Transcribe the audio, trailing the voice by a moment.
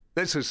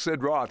This is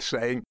Sid Roth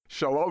saying,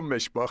 Shalom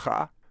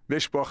Mishpacha.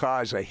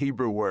 Mishpacha is a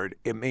Hebrew word.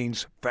 It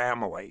means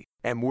family.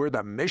 And we're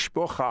the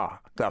Mishpacha,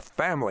 the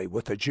family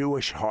with a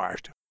Jewish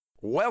heart.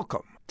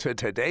 Welcome to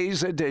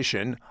today's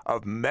edition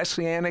of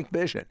Messianic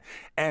Vision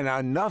and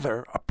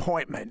another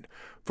appointment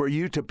for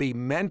you to be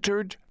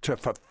mentored to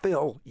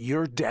fulfill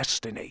your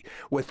destiny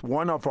with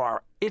one of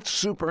our It's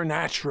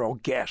Supernatural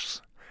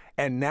guests.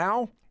 And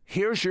now,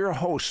 here's your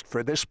host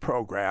for this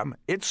program,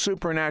 It's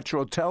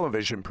Supernatural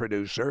television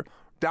producer,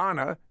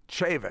 Donna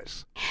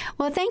Chavis.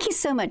 Well, thank you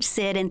so much,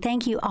 Sid, and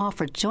thank you all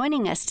for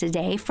joining us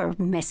today for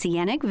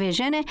Messianic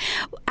Vision.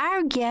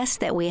 Our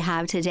guest that we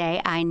have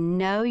today, I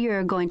know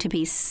you're going to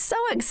be so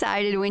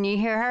excited when you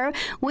hear her.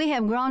 We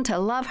have grown to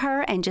love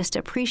her and just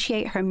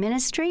appreciate her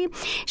ministry.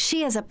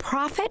 She is a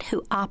prophet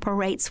who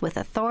operates with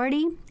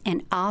authority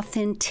and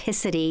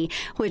authenticity,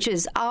 which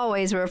is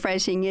always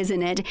refreshing,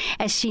 isn't it,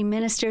 as she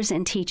ministers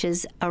and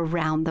teaches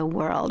around the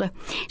world.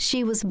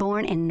 She was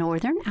born in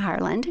Northern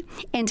Ireland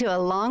into a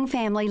long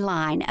family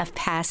line of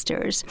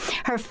pastors.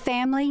 Her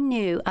family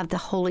knew of the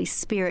Holy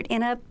Spirit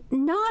in a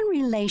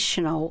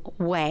non-relational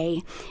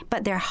way,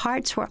 but their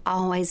hearts were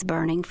always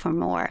burning for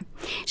more.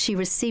 She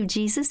received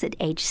Jesus at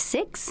age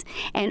 6,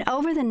 and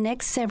over the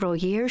next several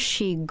years,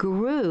 she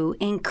grew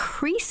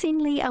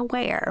increasingly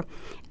aware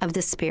of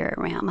the spirit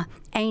realm.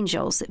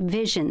 Angels,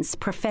 visions,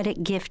 prophetic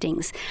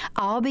giftings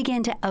all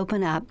began to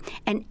open up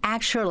and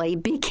actually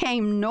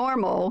became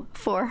normal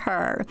for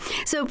her.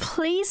 So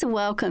please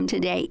welcome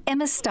today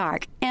Emma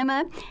Stark.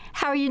 Emma,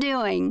 how are you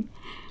doing?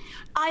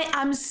 I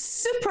am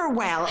super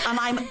well, and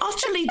I'm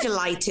utterly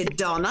delighted,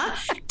 Donna,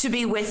 to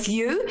be with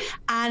you.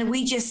 And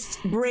we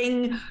just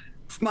bring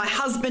my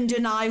husband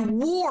and I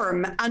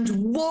warm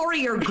and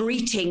warrior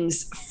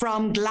greetings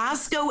from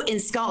Glasgow in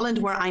Scotland,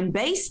 where I'm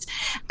based.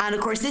 And of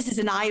course, this is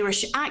an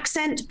Irish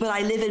accent, but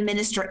I live and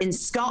minister in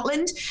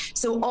Scotland.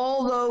 So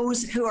all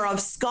those who are of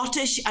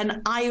Scottish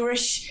and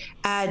Irish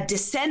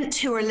descent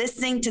who are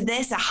listening to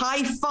this, a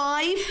high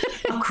five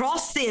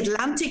across the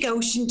Atlantic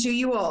Ocean to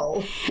you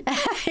all.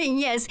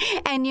 Yes.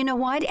 And you know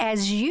what?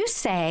 As you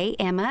say,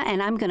 Emma,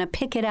 and I'm going to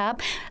pick it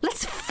up,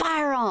 let's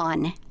fire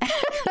on.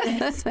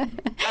 Yes,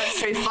 that's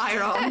true.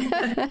 Fire on.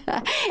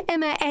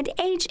 Emma, at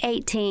age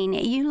 18,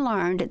 you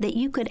learned that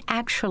you could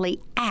actually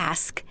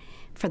ask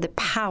for the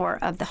power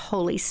of the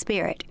Holy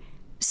Spirit.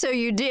 So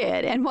you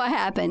did. And what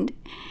happened?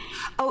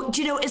 Oh,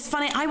 do you know, it's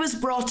funny. I was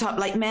brought up,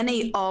 like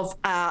many of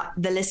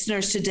the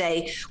listeners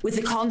today, with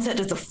the concept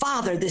of the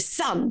Father, the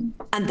Son,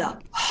 and the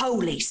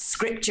Holy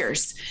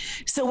Scriptures.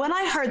 So when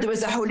I heard there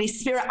was a Holy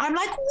Spirit, I'm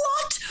like,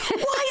 what?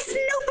 Why has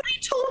nobody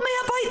told me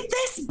about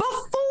this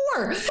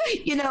before?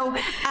 You know,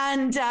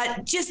 and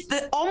just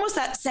almost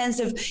that sense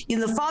of, you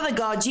know, the Father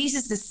God,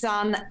 Jesus the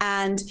Son,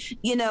 and,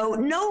 you know,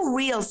 no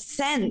real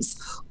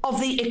sense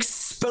of the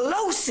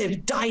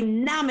explosive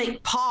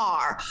dynamic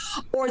power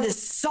or the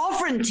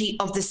sovereignty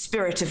of the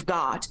Spirit of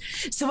God.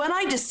 So when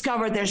I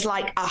discovered there's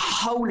like a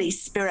Holy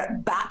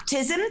Spirit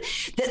baptism,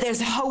 that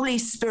there's Holy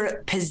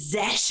Spirit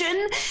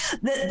possession,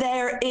 that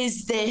there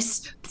is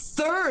this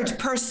third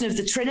person of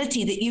the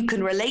Trinity that you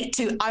can relate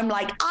to, I'm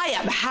like, I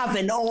am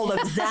having all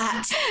of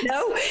that, you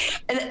know?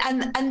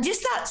 And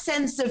just that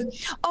sense of,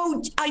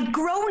 oh, I'd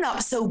grown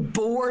up so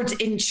bored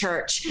in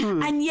church,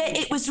 and yet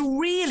it was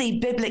really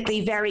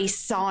biblically very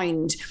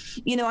sound.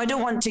 You know, I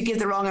don't want to give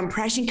the wrong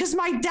impression because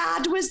my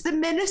dad was the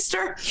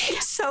minister.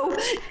 So,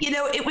 you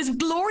know, it was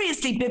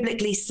gloriously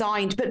biblically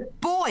sound, but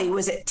boy,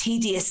 was it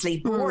tediously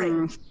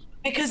boring.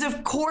 Because,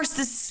 of course,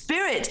 the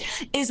Spirit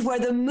is where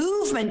the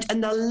movement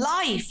and the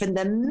life and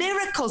the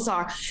miracles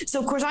are. So,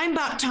 of course, I'm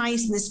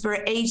baptized in the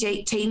Spirit, age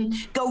 18,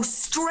 go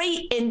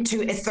straight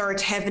into a third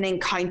heaven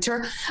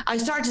encounter. I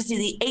start to see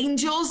the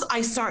angels.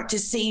 I start to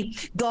see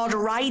God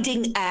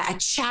riding a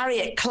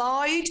chariot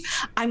cloud.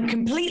 I'm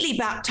completely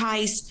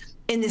baptized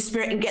in the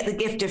Spirit and get the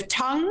gift of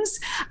tongues.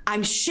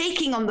 I'm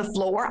shaking on the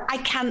floor. I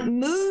can't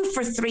move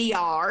for 3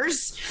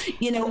 hours,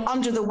 you know,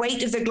 under the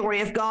weight of the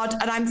glory of God.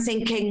 And I'm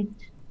thinking,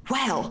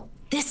 well,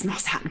 this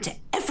must happen to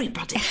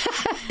everybody.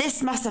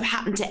 This must have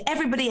happened to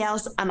everybody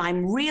else. And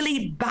I'm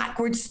really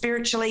backwards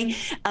spiritually,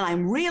 and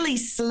I'm really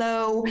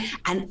slow,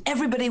 and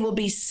everybody will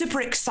be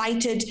super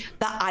excited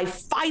that I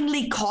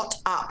finally caught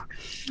up.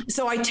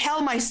 So I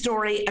tell my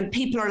story and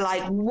people are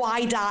like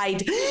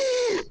wide-eyed.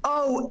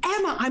 Oh,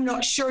 Emma, I'm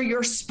not sure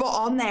you're spot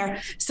on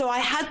there. So I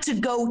had to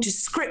go to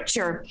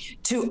Scripture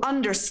to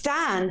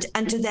understand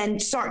and to then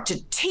start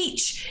to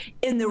teach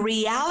in the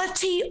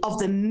reality of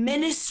the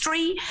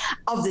ministry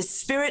of the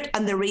Spirit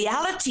and the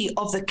reality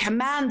of the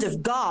command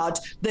of God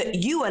that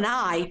you and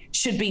I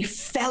should be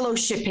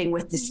fellowshipping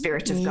with the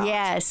Spirit of God.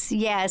 Yes,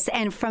 yes.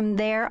 And from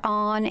there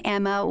on,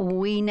 Emma,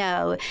 we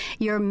know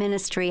your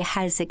ministry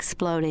has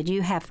exploded.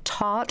 You have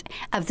taught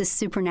of the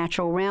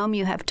supernatural realm.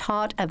 You have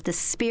taught of the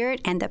Spirit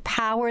and the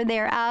power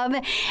thereof.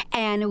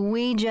 And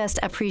we just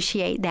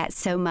appreciate that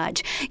so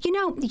much. You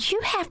know,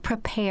 you have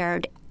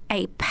prepared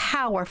a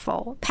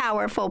powerful,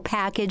 powerful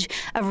package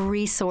of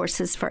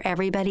resources for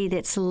everybody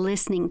that's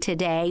listening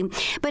today.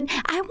 But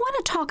I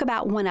want to talk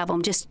about one of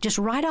them just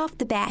right off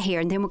the bat here,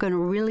 and then we're going to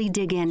really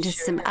dig into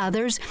some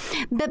others.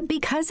 But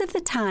because of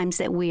the times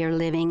that we are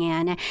living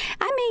in,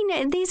 I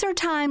mean, these are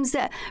times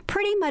that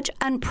pretty much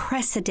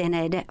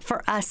unprecedented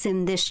for us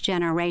in this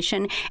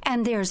generation,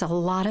 and there's a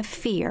lot of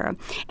fear.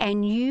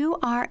 And you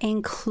are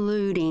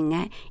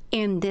including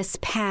in this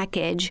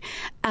package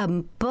a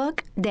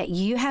book that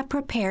you have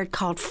prepared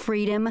called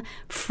Freedom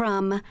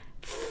from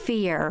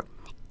Fear.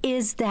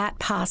 Is that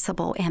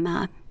possible,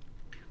 Emma?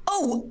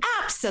 Oh,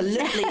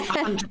 absolutely,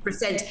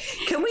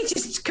 100%. Can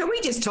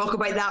we just talk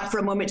about that for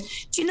a moment?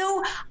 Do you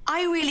know,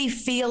 I really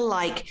feel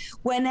like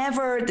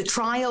whenever the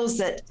trials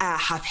that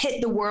have hit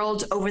the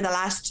world over the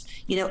last,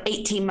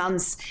 18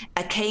 months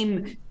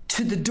came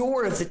to the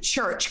door of the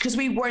church, because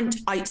we weren't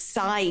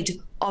outside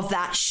of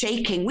that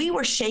shaking. We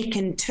were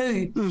shaken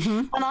too.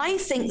 Mm-hmm. And I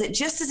think that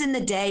just as in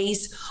the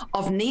days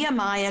of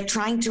Nehemiah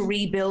trying to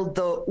rebuild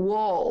the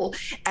wall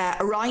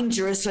around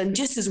Jerusalem,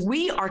 just as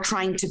we are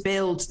trying to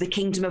build the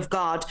kingdom of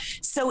God,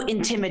 so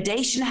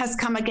intimidation has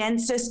come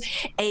against us.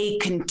 A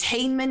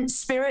containment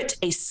spirit,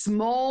 a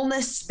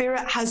smallness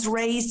spirit has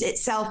raised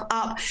itself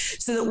up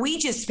so that we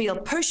just feel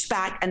pushed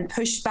back and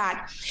pushed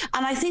back.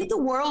 And I think the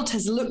world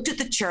has looked at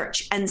the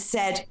church and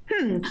said,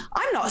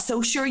 I'm not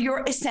so sure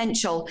you're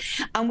essential.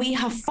 And we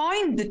have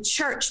found the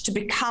church to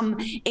become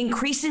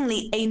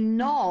increasingly a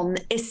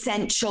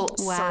non-essential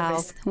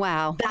service.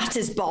 Wow. That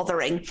is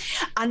bothering.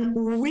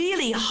 And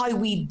really how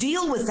we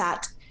deal with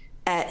that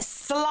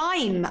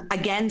slime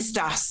against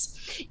us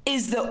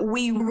is that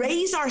we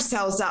raise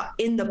ourselves up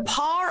in the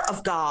power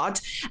of God,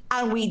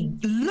 and we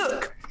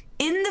look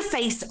in the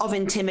face of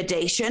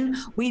intimidation,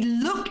 we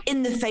look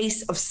in the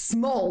face of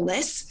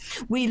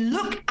smallness, we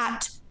look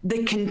at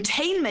the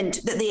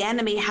containment that the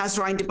enemy has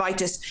round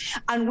about us,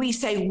 and we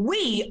say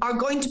we are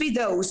going to be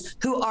those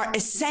who are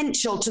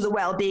essential to the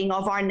well-being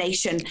of our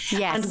nation.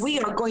 Yes. And we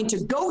are going to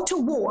go to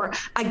war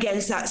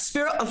against that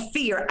spirit of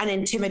fear and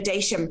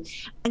intimidation.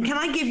 And can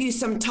I give you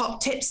some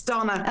top tips,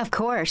 Donna? Of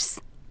course.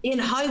 In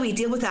how we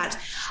deal with that.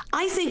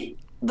 I think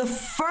the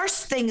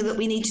first thing that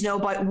we need to know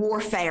about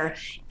warfare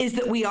is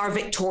that we are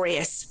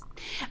victorious.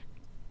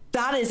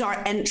 That is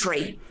our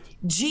entry.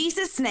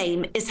 Jesus'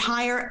 name is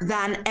higher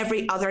than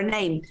every other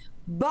name,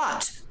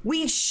 but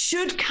we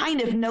should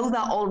kind of know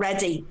that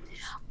already.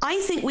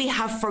 I think we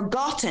have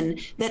forgotten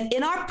that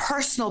in our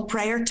personal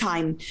prayer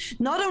time,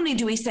 not only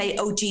do we say,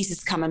 oh,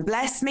 Jesus, come and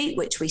bless me,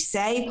 which we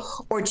say,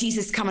 or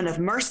Jesus, come and have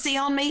mercy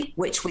on me,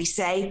 which we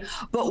say,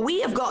 but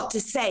we have got to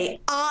say,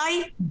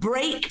 I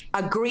break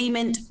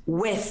agreement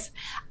with,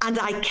 and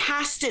I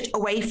cast it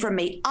away from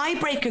me. I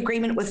break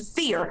agreement with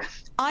fear.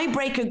 I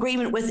break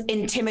agreement with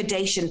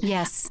intimidation.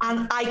 Yes.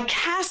 And I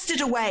cast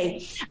it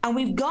away. And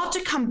we've got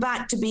to come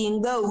back to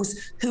being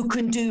those who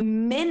can do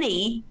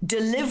many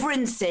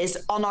deliverances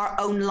on our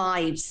own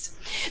lives.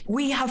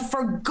 We have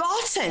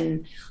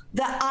forgotten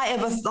that I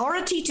have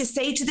authority to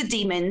say to the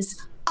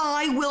demons,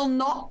 I will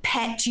not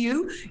pet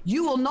you.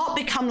 You will not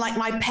become like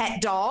my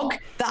pet dog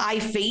that I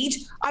feed.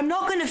 I'm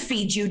not going to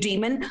feed you,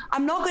 demon.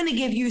 I'm not going to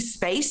give you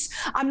space.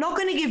 I'm not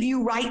going to give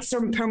you rights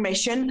or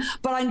permission,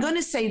 but I'm going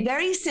to say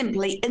very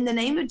simply, in the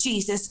name of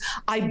Jesus,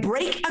 I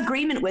break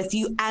agreement with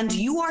you, and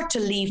you are to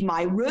leave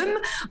my room,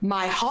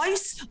 my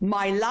house,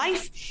 my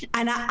life.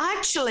 And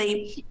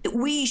actually,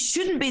 we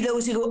shouldn't be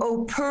those who go,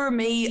 oh, poor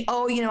me.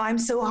 Oh, I'm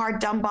so hard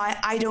done by.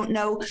 I don't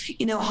know,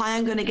 how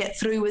I'm going to get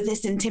through with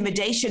this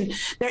intimidation.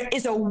 There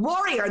is a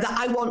warrior that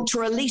I want to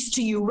release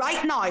to you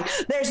right now.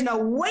 There's an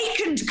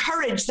awakened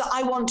courage that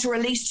I want to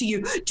release to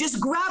you. Just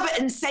grab it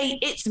and say,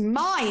 it's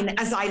mine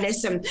as I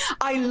listen.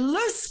 I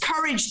loose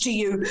courage to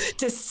you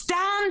to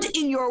stand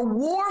in your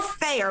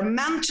warfare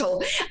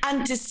mantle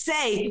and to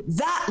say,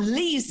 that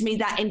leaves me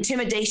that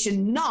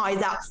intimidation now,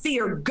 that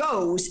fear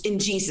goes in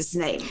Jesus'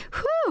 name.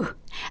 Whew.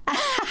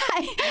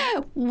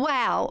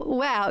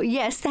 Wow.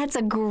 Yes, that's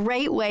a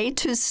great way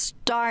to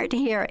start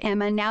here,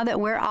 Emma. Now that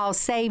we're all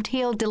saved,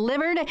 healed,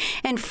 delivered,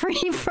 and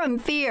free from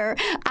fear,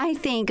 I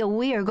think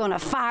we are going to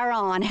fire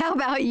on. How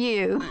about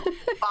you?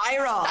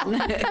 Fire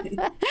on.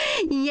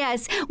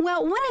 Yes.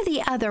 Well, one of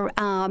the other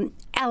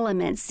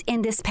elements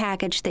in this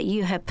package that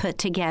you have put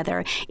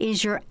together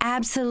is your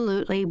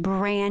absolutely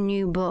brand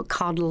new book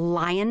called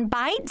Lion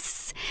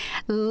Bites.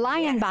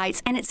 Lion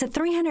Bites, and it's a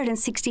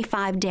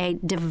 365-day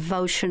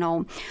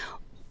devotional.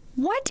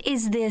 What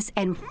is this,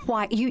 and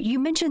why? You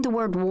mentioned the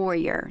word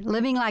warrior,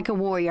 living like a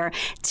warrior.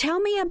 Tell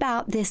me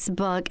about this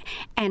book,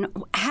 and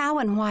how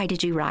and why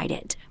did you write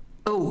it?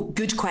 Oh,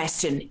 good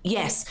question.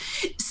 Yes.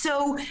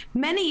 So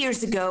many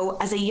years ago,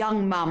 as a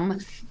young mum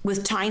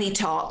with tiny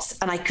tots,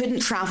 and I couldn't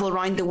travel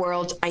around the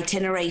world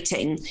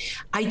itinerating,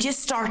 I just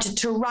started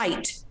to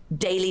write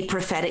daily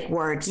prophetic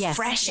words,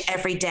 fresh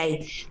every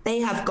day. They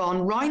have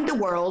gone round the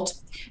world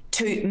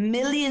to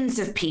millions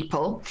of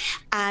people.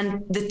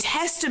 And the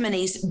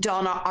testimonies,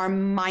 Donna, are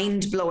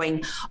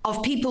mind-blowing,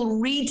 of people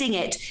reading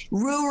it,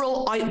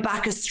 rural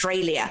outback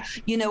Australia,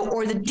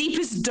 or the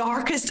deepest,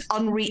 darkest,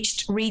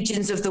 unreached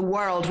regions of the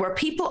world, where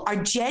people are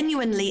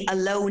genuinely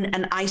alone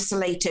and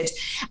isolated.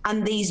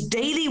 And these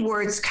daily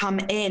words come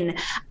in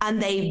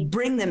and they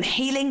bring them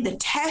healing. The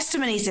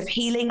testimonies of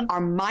healing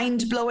are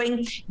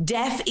mind-blowing,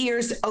 deaf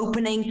ears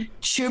opening,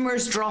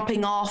 tumors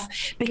dropping off,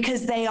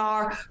 because they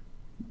are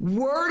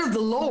word of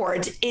the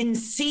Lord in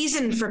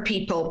season for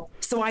people.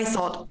 So I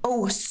thought,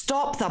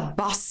 stop the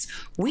bus.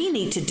 We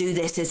need to do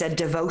this as a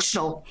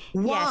devotional.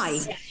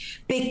 Why? Yes.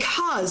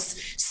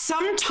 Because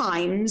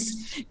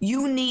sometimes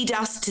you need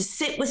us to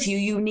sit with you.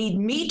 You need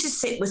me to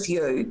sit with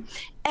you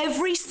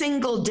every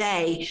single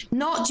day,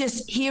 not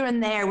just here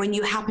and there when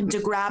you happen to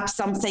grab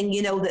something,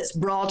 that's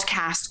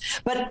broadcast,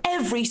 but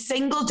every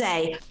single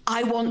day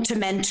I want to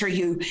mentor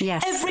you.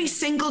 Yes. Every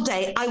single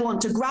day I want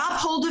to grab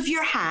hold of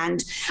your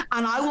hand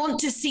and I want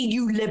to see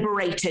you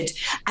liberated.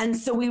 And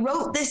so we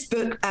wrote this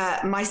book,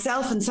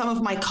 myself and some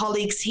of my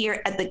colleagues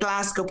here at the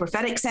Glasgow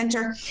Prophetic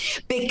Centre,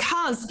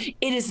 because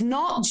it is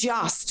not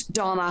just,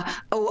 Donna,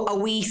 a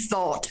wee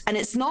thought, and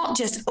it's not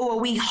just, a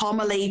wee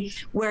homily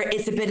where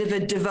it's a bit of a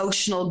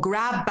devotional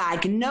grab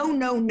bag.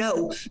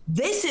 No.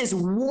 This is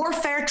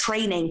warfare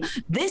training.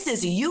 This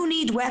is you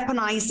need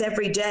weaponized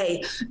every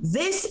day.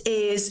 This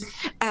is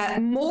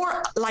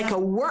more like a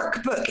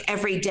workbook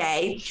every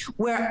day,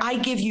 where I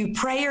give you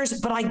prayers,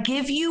 but I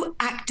give you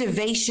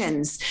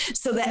activations,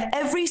 so that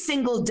every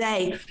single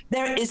day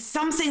there is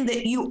something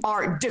that you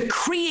are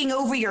decreeing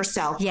over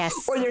yourself.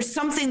 Yes. Or there's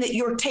something that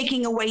you're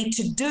taking away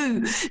to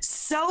do,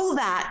 so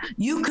that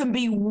you can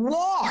be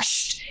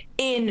washed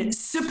in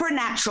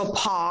supernatural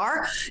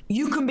power.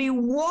 You can be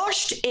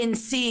washed in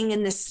seeing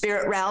in the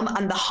spirit realm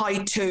and the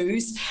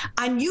how-tos,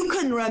 and you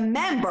can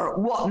remember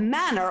what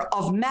manner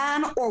of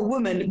man or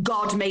woman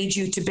God made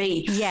you to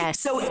be. Yes.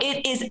 So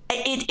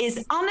it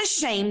is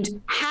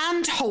unashamed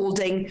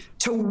hand-holding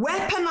to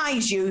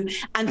weaponize you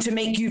and to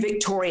make you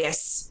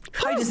victorious.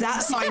 How does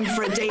that sound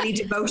for a daily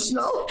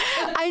devotional?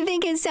 I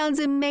think it sounds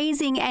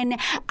amazing. And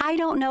I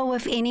don't know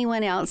if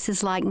anyone else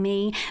is like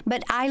me,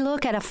 but I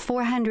look at a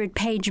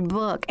 400-page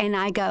book and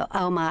I go,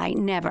 oh my,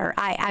 never.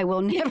 I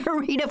will never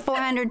read a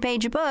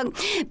 400-page book.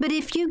 But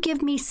if you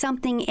give me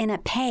something in a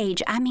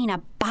page, I mean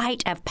a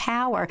bite of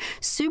power,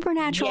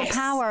 supernatural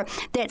power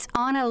that's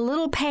on a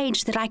little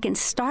page that I can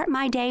start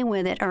my day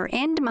with it or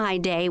end my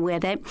day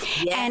with it.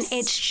 Yes. And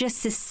it's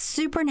just this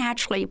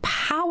supernaturally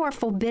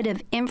powerful bit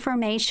of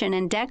information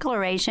and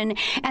declaration,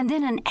 and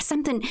then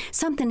something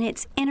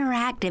that's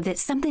interactive,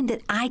 that's something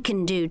that I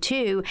can do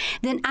too.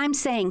 Then I'm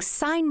saying,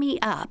 sign me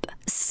up,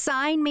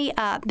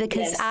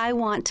 because I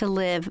want to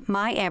live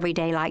my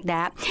everyday like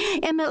that.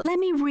 And let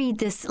me read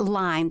this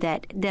line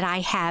that I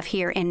have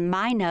here in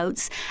my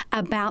notes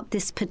about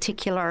this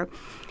particular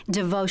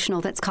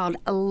devotional that's called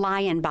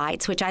Lion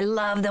Bites, which I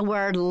love the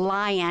word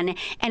lion,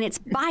 and it's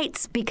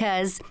bites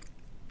because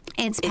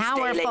it's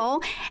powerful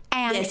daily.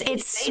 And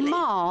it's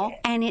small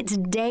and it's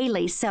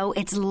daily. So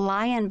it's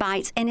Lion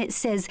Bites, and it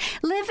says,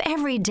 live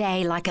every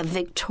day like a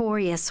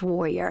victorious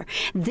warrior.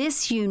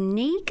 This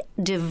unique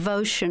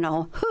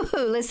devotional,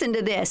 listen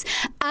to this,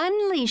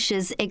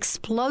 unleashes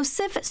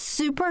explosive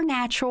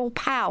supernatural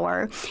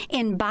power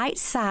in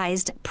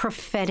bite-sized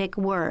prophetic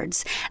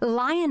words.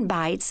 Lion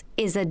Bites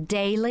is a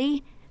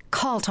daily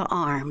call to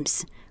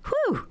arms.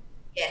 Whew.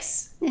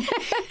 Yes.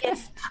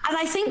 Yes. And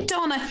I think,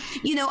 Donna,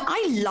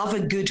 I love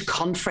a good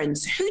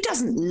conference. Who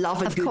doesn't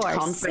love a good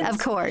conference? Of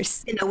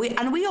course.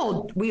 We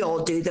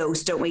all do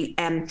those, don't we?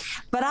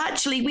 But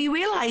actually we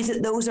realize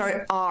that those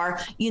are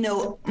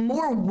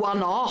more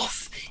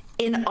one-off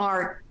in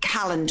our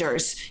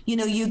calendars.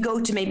 You go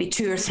to maybe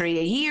 2 or 3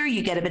 a year,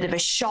 you get a bit of a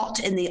shot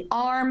in the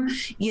arm,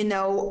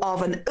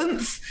 of an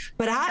oomph,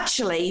 but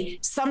actually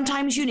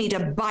sometimes you need a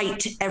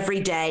bite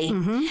every day.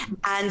 Mm-hmm.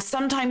 And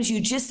sometimes you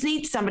just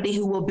need somebody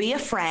who will be a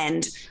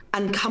friend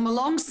and come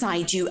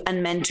alongside you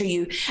and mentor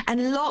you.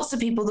 And lots of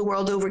people the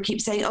world over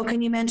keep saying, oh,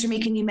 can you mentor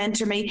me? Can you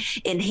mentor me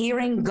in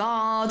hearing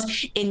God,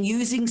 in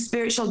using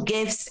spiritual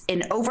gifts,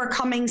 in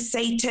overcoming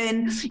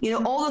Satan,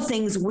 all the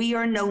things we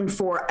are known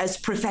for as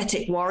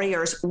prophetic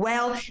warriors.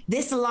 Well,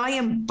 this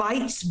Lion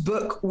Bites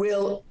book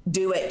will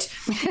do it.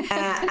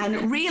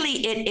 And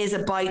really it is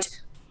about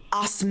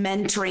us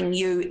mentoring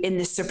you in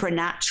the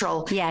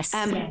supernatural. Yes.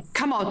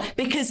 Come on,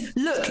 because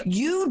look,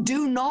 you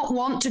do not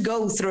want to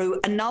go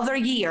through another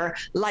year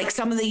like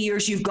some of the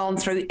years you've gone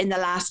through in the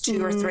last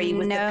 2 or 3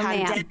 with the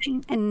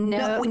pandemic.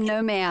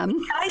 No, ma'am.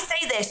 Can I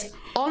say this?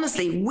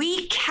 Honestly,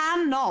 we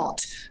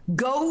cannot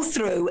go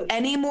through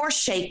any more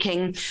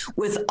shaking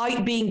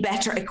without being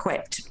better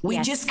equipped. We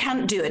just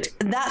can't do it.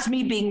 And that's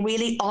me being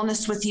really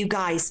honest with you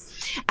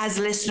guys as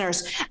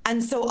listeners.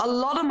 And so a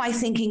lot of my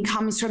thinking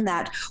comes from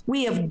that.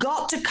 We have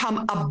got to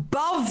come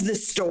above the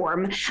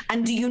storm.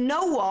 And do you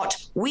know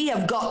what? We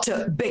have got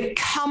to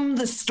become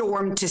the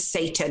storm to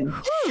Satan.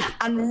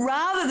 And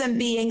rather than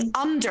being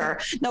under,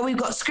 now we've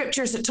got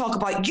scriptures that talk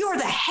about you're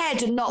the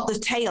head and not the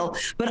tail.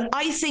 But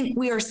I think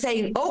we are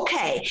saying,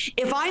 okay, say,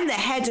 if I'm the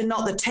head and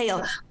not the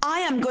tail, I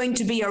am going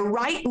to be a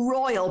right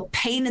royal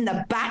pain in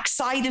the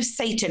backside of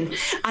Satan.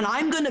 And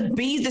I'm going to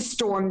be the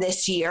storm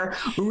this year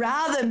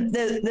rather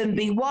than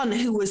be one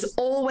who was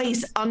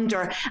always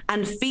under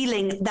and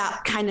feeling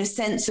that kind of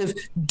sense of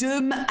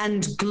doom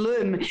and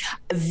gloom.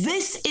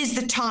 This is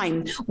the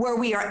time where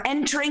we are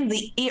entering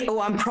the era. Oh,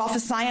 I'm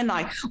prophesying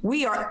now.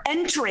 We are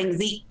entering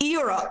the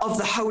era of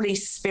the Holy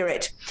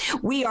Spirit.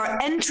 We are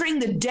entering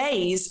the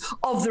days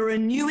of the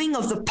renewing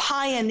of the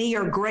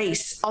pioneer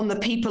grace on the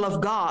people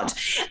of God.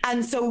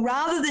 And so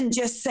rather than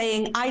just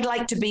saying, I'd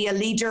like to be a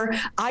leader,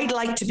 I'd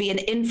like to be an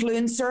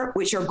influencer,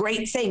 which are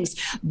great things,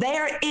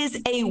 there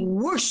is a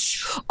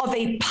whoosh of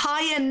a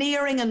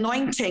pioneering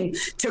anointing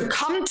to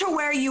come to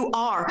where you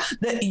are,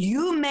 that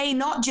you may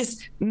not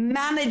just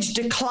manage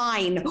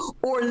decline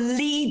or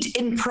lead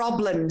in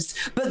problems,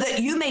 but that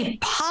you may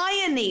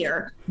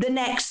pioneer the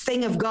next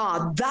thing of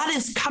God. That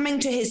is coming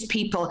to his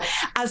people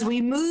as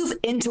we move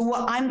into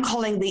what I'm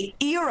calling the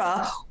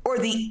era or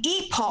the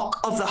epoch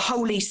of the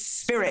Holy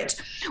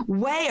Spirit,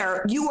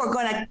 where you are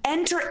going to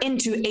enter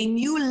into a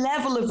new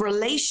level of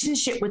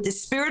relationship with the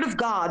Spirit of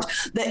God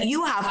that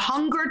you have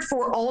hungered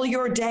for all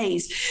your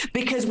days,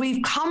 because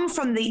we've come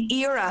from the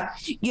era,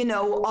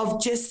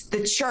 of just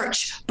the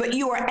church, but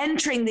you are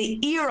entering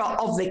the era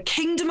of the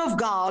kingdom of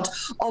God,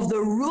 of the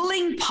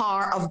ruling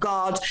power of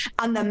God,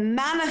 and the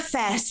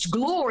manifest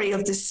glory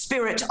of the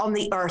Spirit on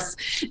the earth.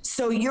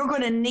 So you're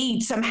going to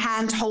need some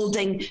hand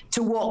holding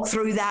to walk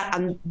through that,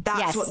 and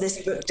that's what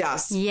this book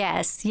does.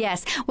 Yes.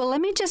 Well,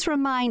 let me just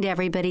remind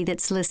everybody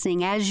that's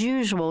listening, as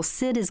usual,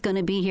 Sid is going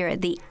to be here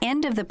at the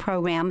end of the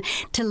program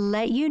to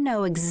let you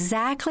know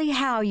exactly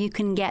how you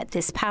can get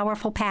this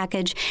powerful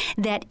package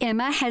that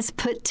Emma has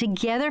put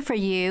together for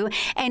you.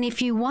 And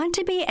if you want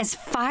to be as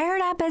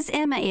fired up as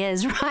Emma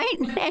is right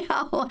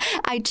now,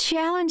 I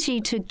challenge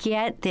you to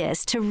get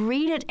this, to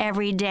read it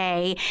every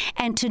day,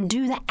 and to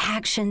do the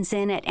actions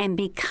in it and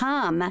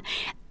become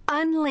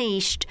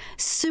unleashed,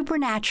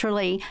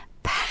 supernaturally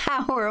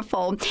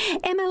powerful.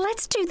 Emma,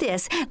 let's do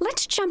this.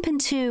 Let's jump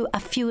into a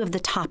few of the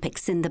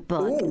topics in the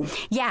book. Ooh,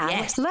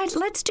 yes.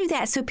 Let's do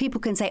that so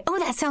people can say, oh,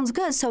 that sounds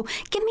good. So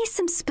give me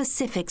some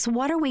specifics.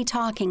 What are we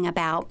talking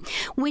about?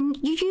 When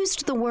you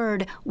used the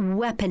word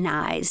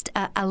weaponized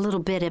a little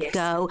bit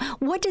ago,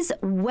 what does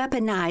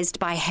weaponized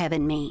by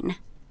heaven mean?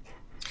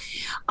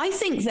 I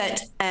think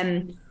that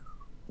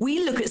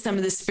we look at some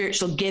of the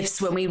spiritual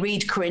gifts when we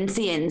read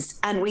Corinthians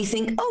and we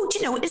think,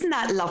 oh, isn't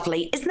that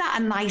lovely? Isn't that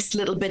a nice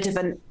little bit of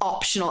an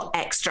optional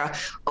extra?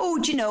 Oh,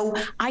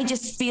 I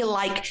just feel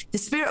like the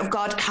Spirit of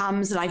God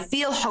comes and I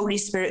feel Holy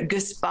Spirit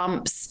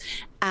goosebumps.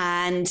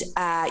 And,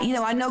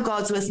 I know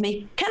God's with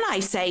me. Can I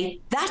say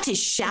that is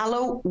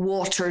shallow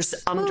waters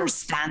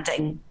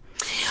understanding?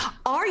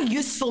 Our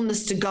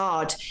usefulness to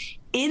God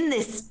in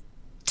this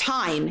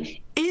time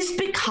is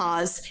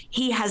because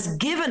he has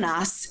given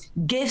us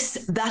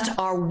gifts that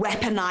are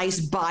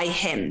weaponized by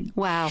him.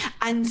 Wow.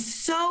 And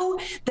so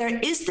there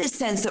is this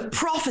sense that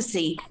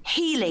prophecy,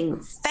 healing,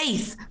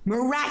 faith,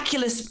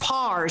 miraculous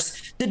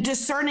powers, the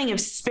discerning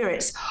of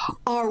spirits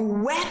are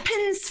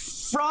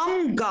weapons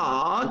from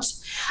God.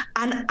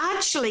 And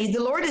actually,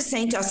 the Lord is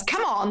saying to us,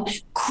 come on,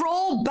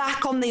 crawl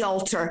back on the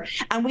altar.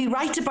 And we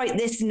write about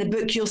this in the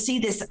book. You'll see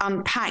this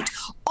unpacked.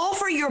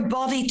 Offer your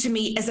body to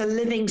me as a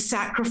living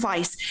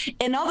sacrifice.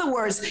 In other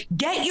words,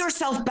 get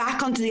yourself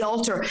back onto the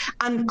altar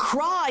and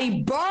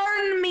cry,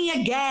 burn me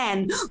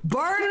again.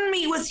 Burn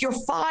me with your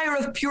fire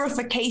of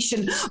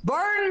purification.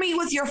 Burn me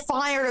with your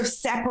fire of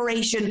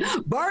separation.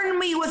 Burn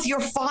me with your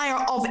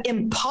fire of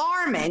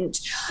empowerment.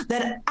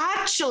 That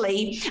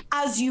actually,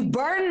 as you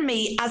burn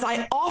me, as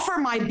I offer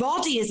my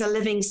body as a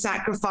living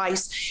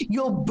sacrifice,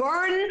 you'll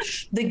burn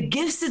the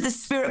gifts of the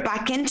Spirit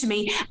back into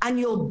me, and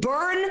you'll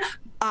burn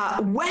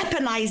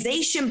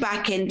weaponization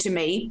back into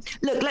me.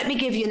 Look, let me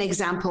give you an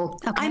example.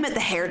 Okay. I'm at the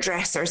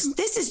hairdressers.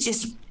 This is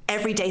just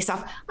everyday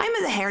stuff. I'm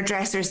at the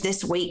hairdressers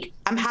this week.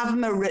 I'm having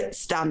my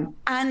roots done.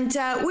 And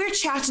we're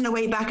chatting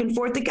away back and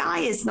forth. The guy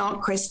is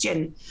not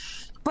Christian.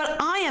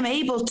 But I am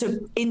able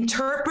to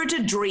interpret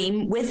a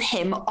dream with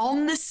him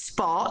on the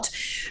spot,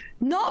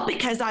 not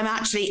because I'm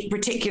actually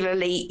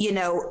particularly,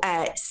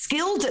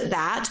 skilled at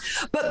that,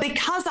 but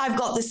because I've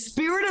got the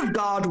Spirit of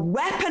God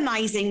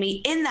weaponizing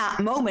me in that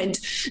moment.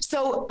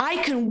 So I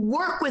can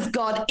work with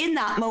God in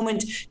that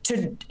moment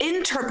to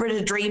interpret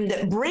a dream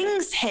that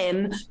brings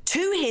him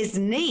to his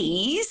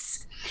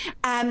knees,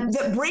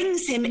 that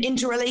brings him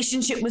into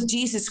relationship with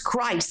Jesus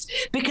Christ,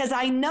 because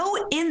I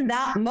know in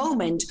that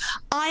moment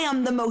I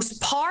am the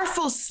most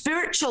powerful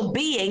spiritual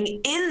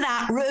being in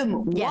that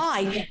room. Yes.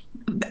 Why?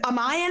 Am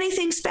I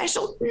anything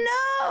special?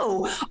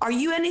 No. Are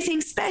you anything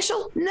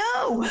special?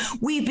 No.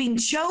 We've been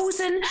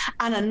chosen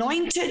and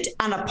anointed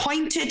and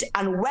appointed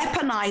and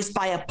weaponized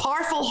by a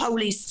powerful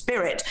Holy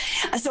Spirit.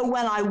 So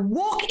when I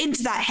walk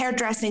into that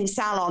hairdressing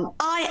salon,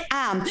 I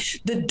am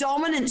the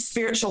dominant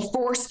spiritual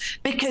force,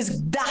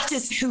 because that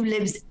is who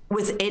lives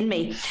within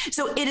me.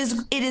 So it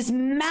is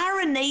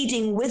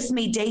marinating with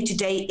me day to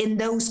day in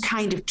those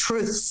kind of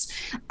truths,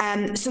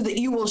 so that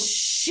you will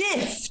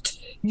shift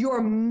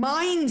your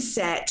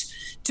mindset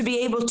to be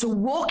able to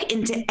walk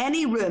into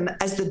any room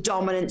as the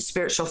dominant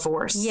spiritual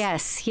force.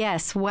 Yes,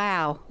 yes.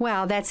 Wow.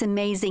 Wow, that's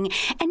amazing.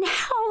 And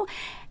how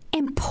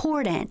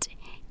important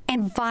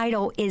and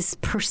vital is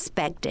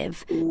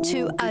perspective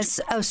to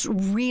us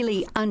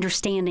really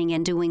understanding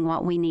and doing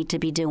what we need to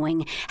be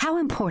doing? How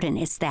important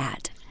is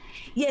that?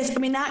 Yes, I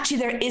mean, actually,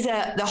 there is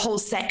the whole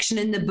section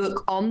in the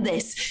book on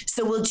this.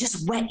 So we'll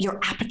just whet your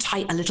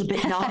appetite a little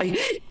bit now.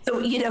 So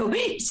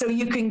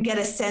you can get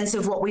a sense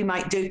of what we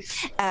might do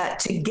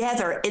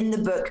together in the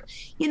book.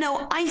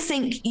 I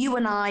think you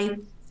and I,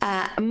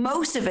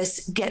 most of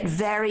us get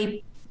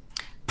very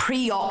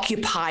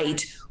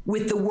preoccupied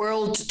with the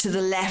world to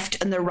the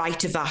left and the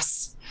right of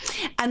us.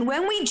 And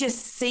when we just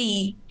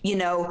see,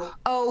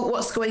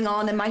 what's going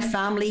on in my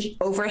family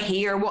over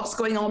here, what's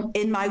going on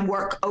in my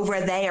work over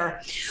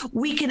there,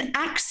 we can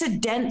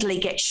accidentally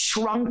get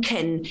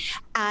shrunken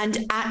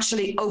and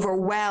actually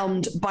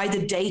overwhelmed by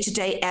the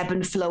day-to-day ebb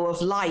and flow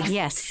of life.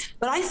 Yes.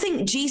 But I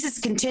think Jesus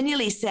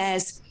continually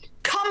says,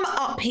 come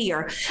up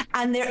here.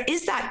 And there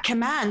is that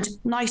command.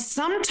 Now,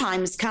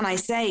 sometimes, can I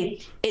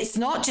say, it's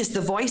not just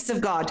the voice of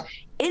God.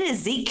 In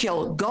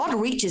Ezekiel, God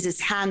reaches his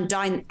hand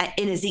down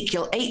in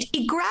Ezekiel 8.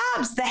 He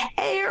grabs the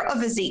hair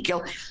of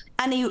Ezekiel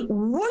and he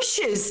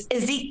whooshes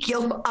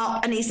Ezekiel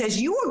up and he says,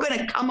 you are going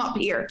to come up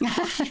here.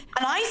 And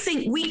I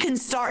think we can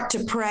start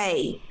to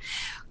pray,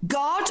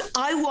 God,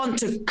 I want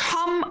to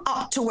come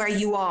up to where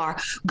you are.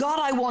 God,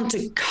 I want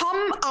to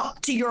come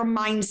up to your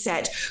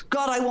mindset.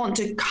 God, I want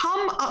to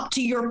come up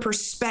to your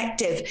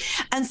perspective.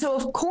 And so,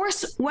 of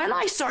course, when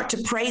I start to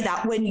pray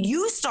that, when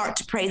you start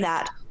to pray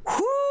that,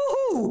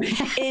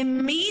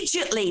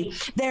 immediately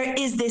there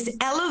is this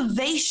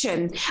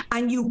elevation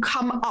and you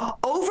come up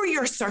over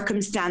your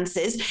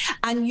circumstances,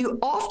 and you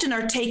often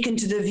are taken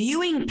to the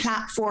viewing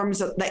platforms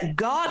that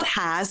God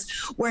has,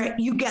 where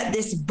you get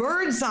this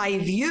bird's eye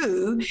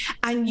view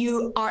and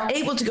you are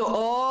able to go,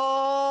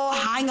 oh,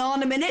 hang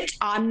on a minute,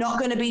 I'm not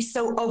going to be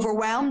so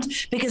overwhelmed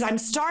because I'm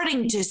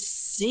starting to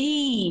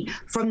see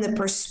from the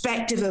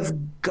perspective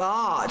of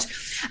God.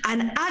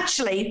 And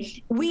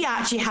actually, we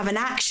actually have an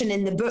action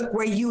in the book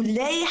where you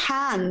lay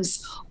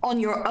hands on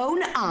your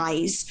own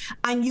eyes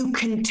and you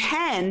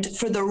contend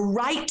for the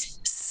right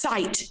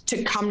sight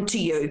to come to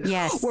you.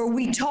 Yes. Where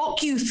we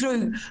talk you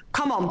through,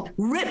 come on,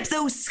 rip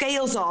those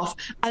scales off,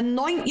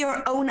 anoint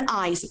your own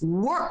eyes,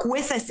 work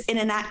with us in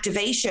an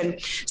activation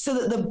so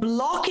that the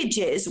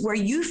blockages where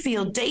you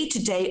feel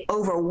day-to-day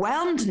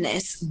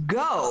overwhelmedness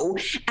go,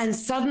 and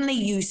suddenly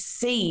you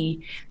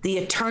see the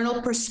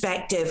eternal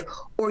perspective,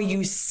 or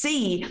you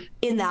see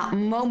in that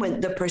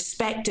moment the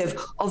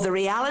perspective of the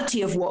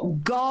reality of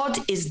what God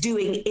is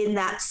doing in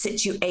that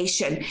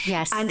situation.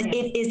 Yes. And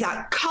it is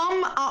that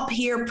come up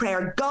here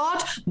prayer.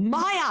 God,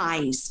 my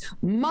eyes,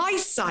 my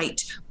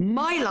sight,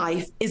 my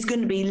life is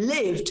going to be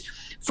lived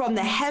from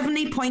the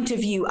heavenly point of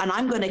view, and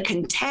I'm going to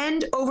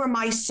contend over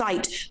my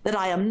sight that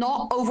I am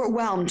not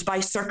overwhelmed by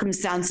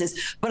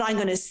circumstances, but I'm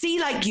going to see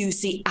like you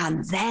see,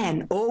 and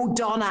then, oh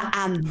Donna,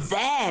 and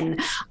then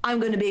I'm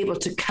going to be able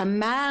to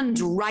command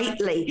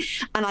rightly,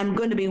 and I'm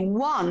going to be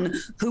one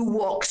who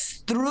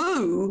walks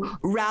through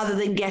rather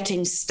than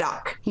getting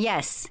stuck.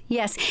 Yes,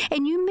 yes.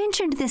 And you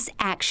mentioned this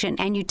action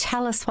and you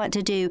tell us what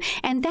to do,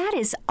 and that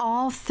is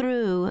all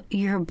through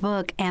your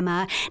book,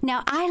 Emma.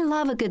 Now, I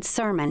love a good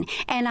sermon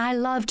and I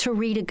love to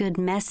read a good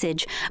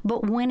message,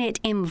 but when it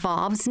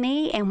involves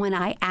me and when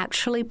I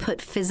actually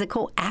put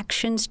physical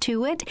actions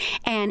to it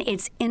and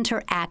it's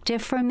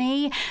interactive for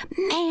me,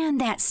 man,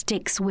 that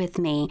sticks with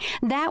me.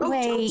 That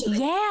way, totally.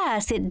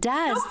 Yes, it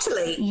does.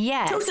 Totally.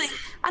 Yes. Totally.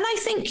 And I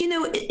think,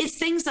 it's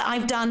things that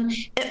I've done.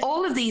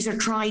 All of these are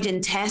tried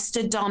and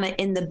tested, Donna,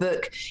 in the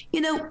book.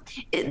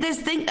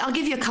 I'll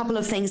give you a couple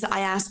of things that I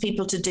ask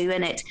people to do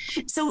in it.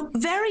 So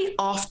very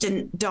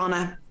often,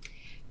 Donna,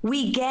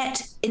 we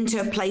get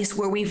into a place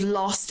where we've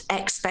lost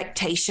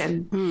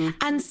expectation.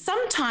 And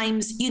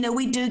sometimes,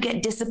 we do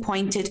get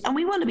disappointed, and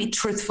we want to be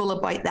truthful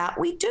about that.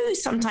 We do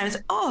sometimes,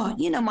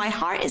 my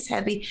heart is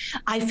heavy.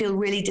 I feel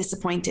really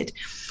disappointed.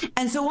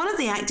 And so one of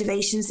the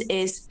activations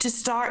is to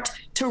start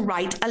to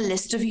write a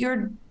list of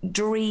your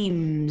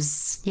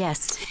dreams.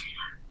 Yes.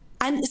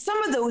 And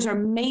some of those are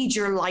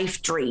major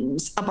life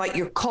dreams about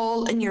your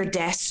call and your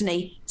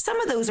destiny. Some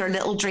of those are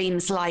little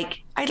dreams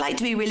like, I'd like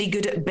to be really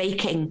good at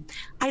baking.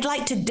 I'd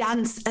like to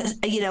dance,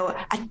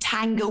 a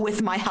tango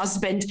with my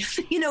husband,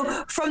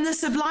 from the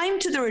sublime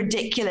to the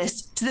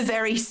ridiculous to the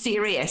very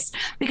serious,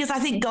 because I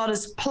think God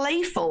is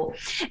playful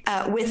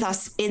with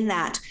us in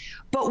that.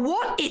 But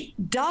what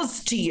it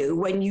does to you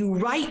when you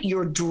write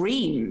your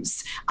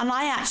dreams, and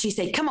I actually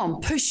say, come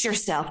on, push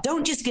yourself.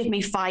 Don't just give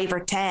me 5 or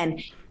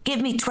 10. Give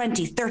me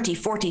 20, 30,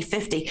 40,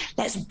 50.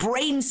 Let's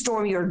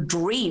brainstorm your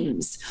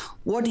dreams.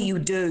 what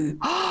do?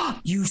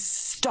 You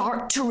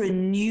start to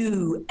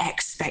renew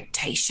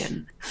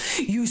expectation.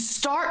 You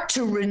start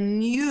to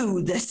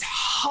renew this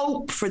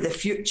hope for the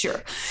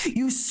future.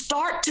 You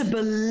start to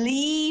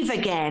believe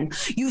again.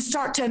 You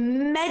start to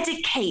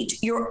medicate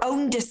your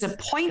own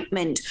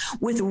disappointment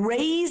with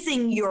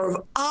raising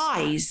your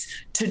eyes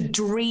to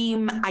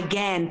dream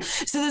again.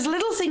 So there's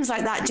little things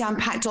like that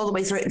jam-packed all the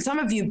way through it. And some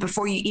of you,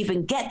 before you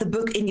even get the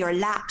book in your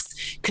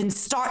laps, can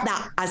start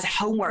that as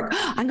homework.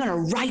 I'm going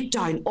to write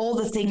down all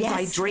the things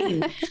I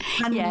dream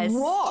and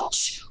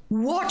watch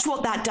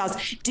what that does.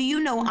 Do you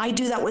know I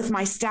do that with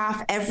my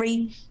staff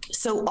every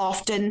so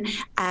often,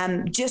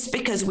 just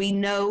because we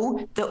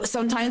know that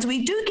sometimes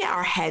we do get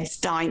our heads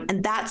down,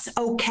 and that's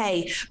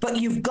okay. But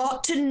you've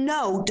got to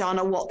know,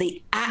 Donna, what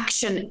the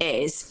action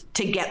is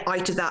to get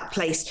out of that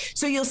place.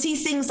 So you'll see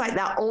things like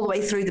that all the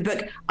way through the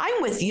book.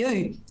 I'm with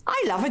you.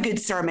 I love a good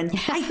sermon.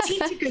 I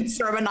teach a good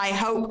sermon, I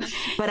hope.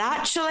 But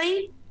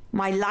actually,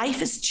 my life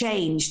has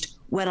changed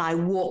when I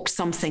walk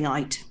something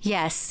out.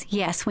 Yes,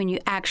 when you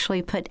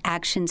actually put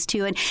actions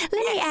to it.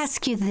 Let me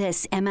ask you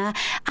this, Emma.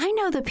 I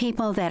know the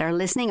people that are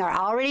listening are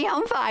already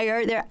on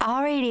fire. They're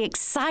already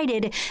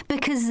excited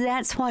because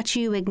that's what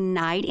you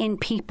ignite in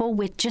people,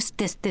 with just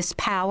this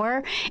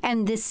power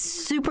and this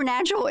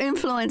supernatural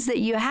influence that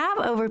you have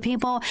over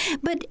people.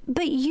 But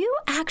you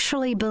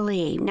actually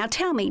believe, now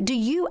tell me, do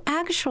you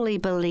actually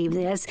believe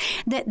this,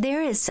 that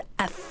there is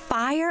a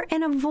fire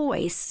and a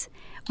voice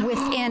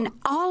within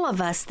all of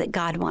us that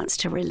God wants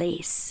to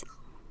release?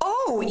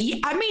 Oh, yeah.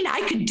 I mean,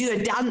 I could do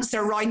a dance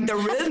around the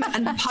room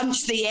and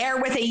punch the air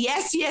with a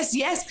yes.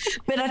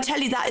 But I tell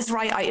you, that is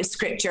right out of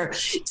Scripture.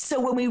 So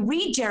when we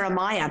read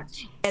Jeremiah,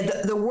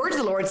 the word of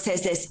the Lord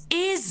says this: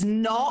 is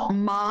not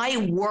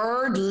my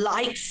word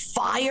like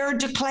fire,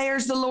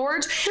 declares the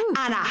Lord,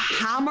 and a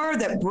hammer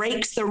that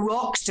breaks the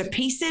rocks to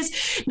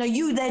pieces? Now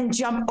you then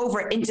jump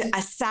over into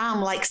a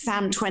psalm like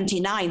Psalm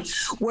 29,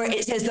 where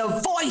it says,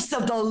 the voice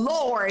of the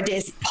Lord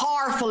is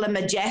powerful and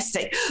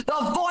majestic.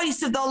 The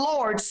voice of the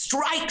Lord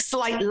strikes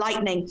like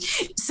lightning.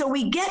 So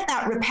we get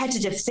that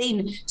repetitive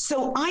theme.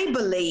 So I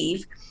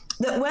believe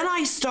that when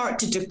I start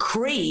to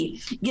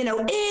decree, in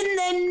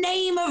the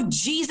name of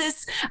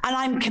Jesus, and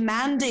I'm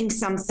commanding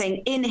something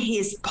in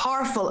his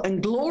powerful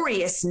and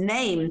glorious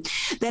name,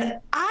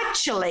 that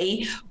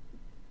actually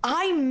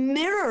I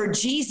mirror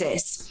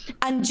Jesus.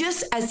 And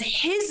just as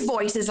his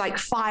voice is like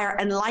fire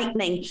and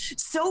lightning,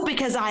 so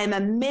because I am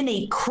a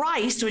mini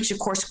Christ, which of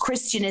course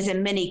Christian is a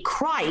mini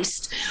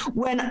Christ,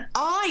 when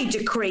I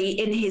decree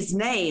in his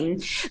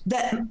name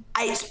that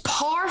it's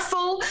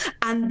powerful,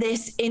 and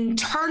this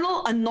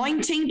internal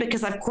anointing,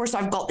 because of course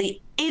I've got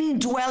the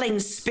indwelling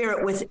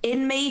spirit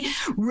within me,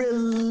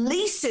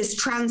 releases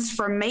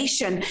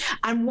transformation.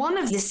 And one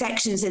of the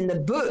sections in the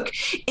book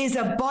is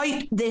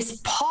about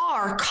this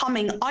power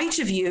coming out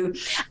of you.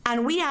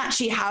 And we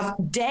actually have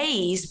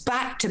days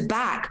back to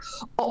back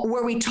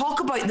where we talk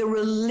about the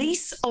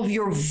release of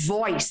your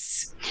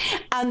voice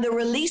and the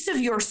release of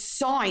your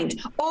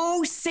sound.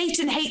 Oh,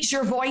 Satan hates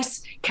your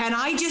voice. Can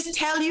I just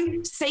tell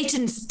you,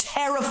 Satan's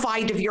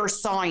terrified of your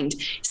sound.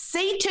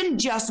 Satan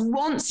just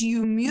wants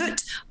you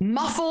mute,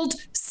 muffled,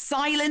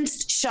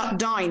 silenced, shut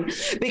down,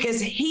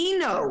 because he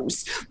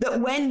knows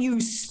that when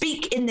you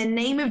speak in the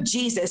name of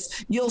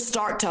Jesus, you'll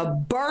start to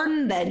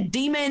burn the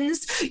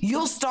demons.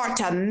 You'll start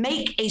to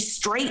make a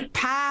straight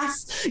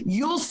path.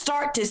 You'll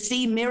start to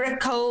see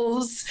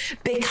miracles,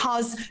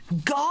 because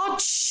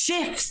God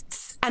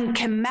shifts and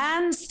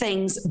commands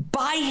things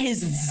by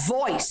his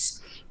voice.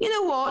 You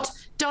know what,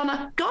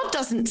 Donna? God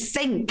doesn't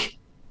think.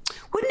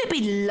 Wouldn't it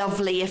be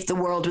lovely if the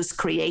world was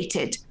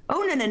created?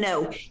 Oh,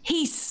 no.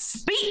 He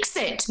speaks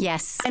it.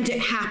 Yes. And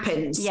it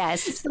happens.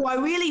 Yes. So I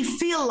really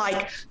feel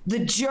like the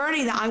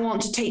journey that I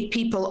want to take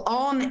people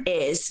on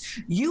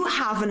is, you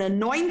have an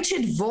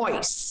anointed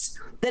voice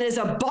that is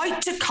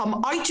about to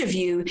come out of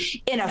you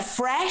in a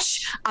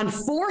fresh and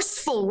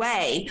forceful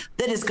way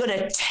that is going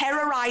to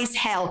terrorize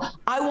hell.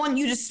 I want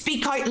you to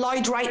speak out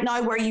loud right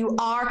now where you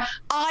are.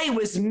 I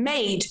was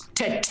made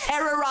to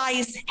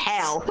terrorize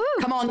hell. Woo.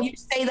 Come on, you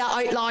say that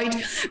out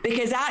loud,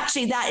 because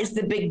actually that is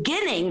the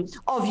beginning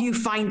of you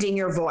finding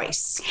your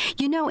voice.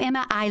 You know,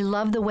 Emma, I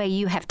love the way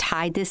you have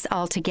tied this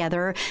all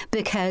together,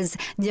 because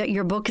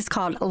your book is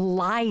called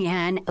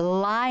Lion.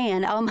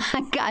 Oh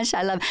my gosh,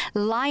 I love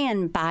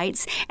Lion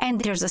Bites. And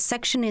there's a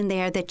section in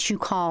there that you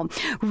call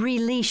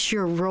Release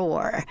Your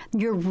Roar.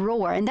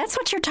 And that's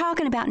what you're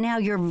talking about now,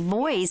 your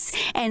voice,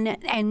 and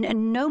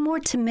no more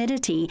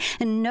timidity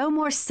and no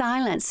more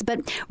silence, but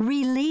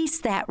release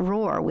that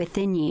roar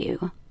within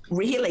you.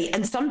 Really.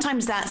 And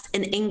sometimes that's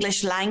in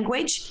English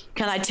language.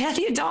 Can I tell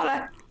you,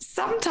 Donna?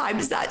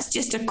 Sometimes that's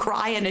just a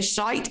cry and a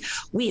shout.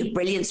 We have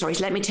brilliant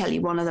stories. Let me tell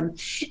you one of them.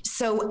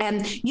 So,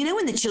 when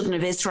the children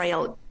of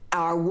Israel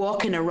are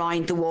walking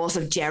around the walls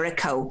of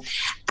Jericho,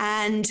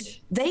 and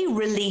they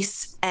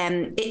release,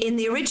 in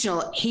the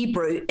original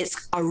Hebrew,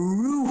 it's a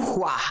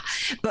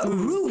ruah, but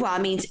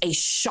ruah means a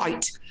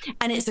shout,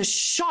 and it's a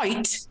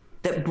shout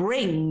that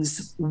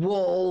brings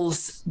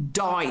walls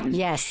down.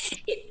 Yes.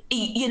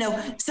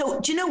 So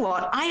do you know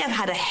what? I have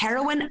had a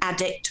heroin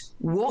addict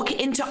walk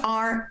into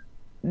our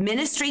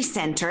ministry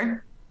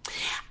center,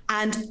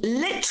 and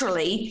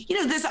literally,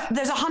 there's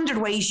 100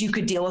 ways you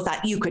could deal with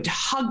that. You could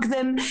hug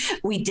them.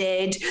 We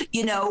did.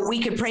 We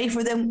could pray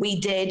for them. We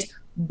did.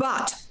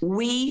 But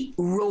we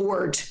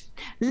roared.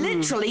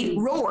 Literally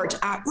roared,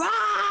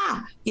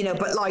 rah,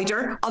 but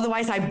louder.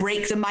 Otherwise, I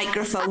break the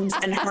microphones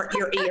and hurt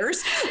your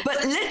ears.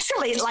 But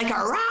literally, like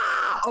a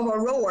rah of a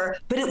roar.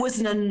 But it was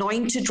an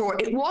anointed roar.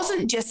 It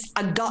wasn't just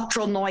a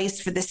guttural noise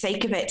for the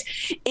sake of it.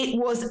 It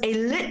was a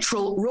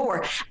literal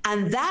roar.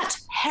 And that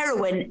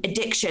heroin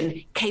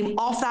addiction came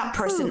off that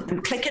person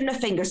and clicking the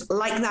fingers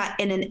like that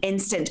in an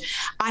instant.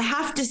 I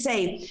have to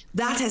say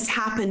that has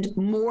happened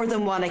more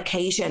than one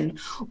occasion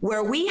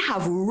where we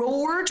have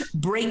roared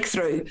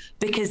breakthrough,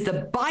 because the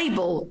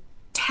Bible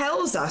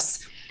tells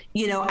us,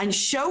 and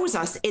shows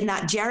us in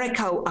that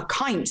Jericho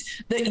account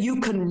that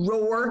you can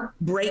roar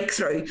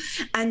breakthrough.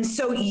 And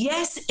so,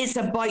 yes, it's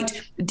about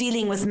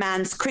dealing with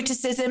man's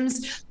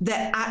criticisms,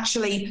 that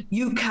actually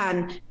you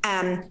can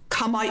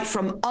come out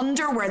from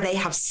under where they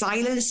have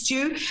silenced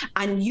you,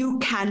 and you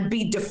can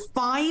be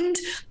defined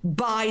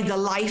by the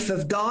life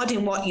of God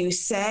in what you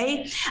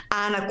say.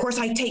 And of course,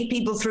 I take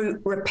people through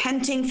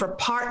repenting for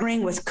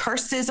partnering with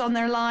curses on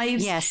their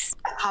lives. Yes.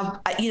 Have,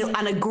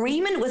 an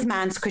agreement with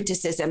man's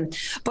criticism,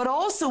 but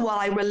also what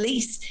I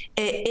release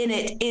in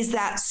it is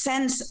that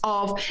sense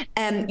of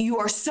you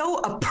are so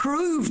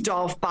approved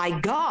of by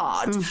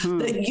God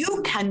that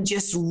you can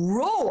just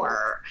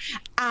roar,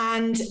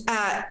 and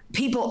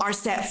people are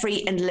set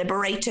free and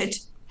liberated.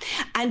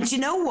 And you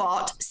know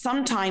what?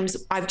 Sometimes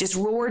I've just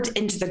roared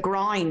into the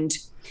ground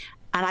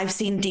and I've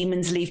seen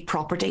demons leave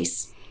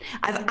properties.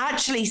 I've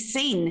actually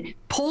seen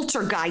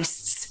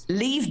poltergeists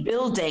leave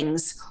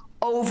buildings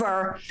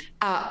over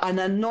an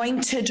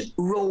anointed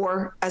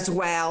roar as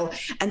well.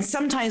 And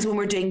sometimes when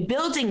we're doing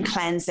building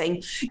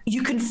cleansing,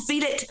 you can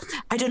feel it.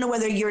 I don't know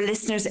whether your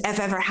listeners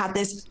have ever had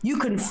this. You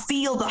can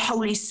feel the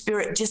Holy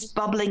Spirit just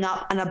bubbling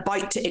up and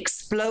about to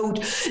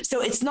explode.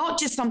 So it's not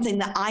just something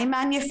that I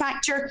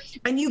manufacture.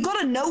 And you got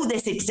to know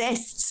this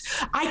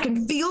exists. I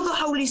can feel the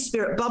Holy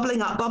Spirit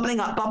bubbling up, bubbling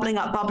up, bubbling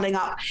up, bubbling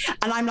up.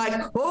 And I'm like,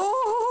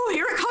 oh,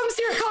 here it comes,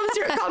 here it comes,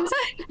 here it comes.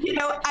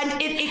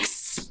 And it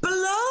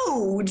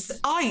explodes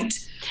out.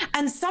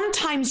 And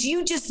sometimes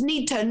you just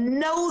need to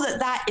know that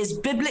that is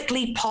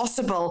biblically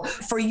possible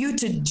for you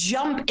to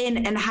jump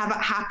in and have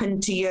it happen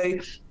to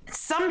you.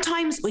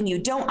 Sometimes when you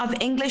don't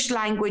have English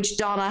language,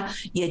 Donna,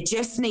 you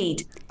just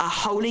need a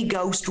Holy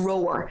Ghost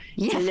roar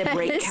to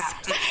liberate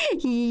captives.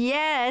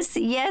 Yes.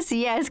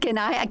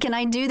 Can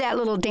I do that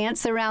little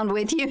dance around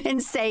with you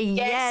and say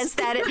yes?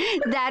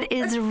 That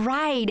is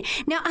right.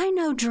 Now, I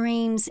know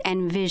dreams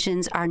and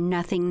visions are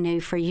nothing new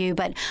for you,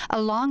 but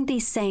along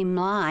these same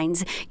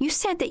lines, you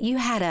said that you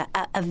had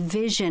a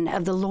vision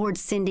of the Lord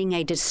sending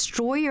a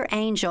destroyer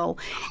angel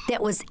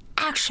that was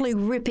actually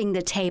ripping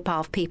the tape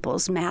off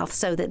people's mouth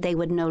so that they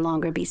would no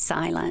longer be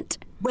silent.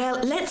 Well,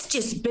 let's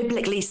just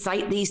biblically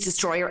cite these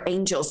destroyer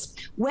angels.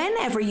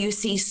 Whenever you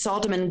see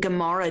Sodom and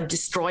Gomorrah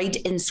destroyed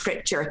in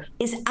Scripture,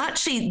 it's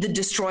actually the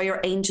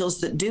destroyer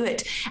angels that do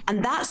it.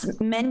 And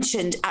that's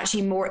mentioned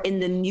actually more in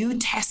the New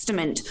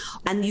Testament.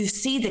 And you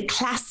see the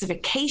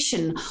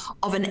classification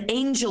of an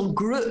angel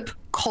group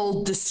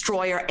called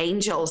destroyer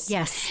angels.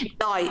 Yes.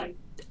 Now,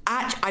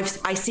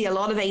 I see a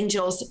lot of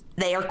angels.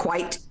 They are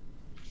quite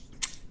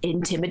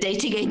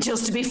intimidating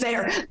angels, to be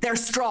fair. They're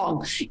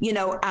strong,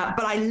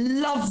 but I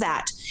love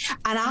that.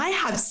 And I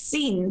have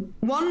seen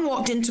one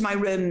walked into my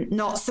room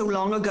not so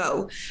long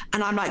ago,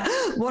 and I'm like,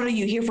 what are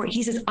you here for?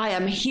 He says, I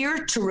am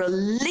here to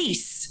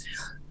release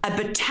a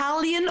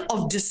battalion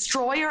of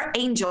destroyer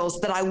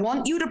angels that I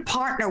want you to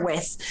partner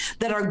with,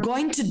 that are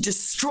going to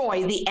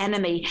destroy the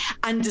enemy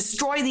and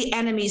destroy the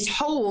enemy's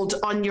hold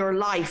on your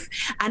life.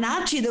 And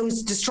actually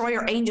those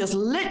destroyer angels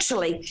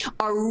literally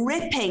are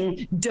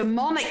ripping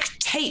demonic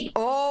tape.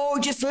 Oh,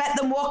 just let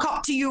them walk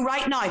up to you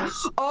right now.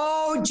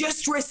 Oh,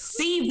 just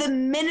receive the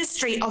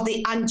ministry of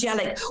the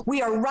angelic.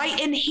 We are right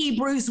in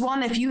Hebrews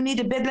 1. If you need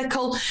a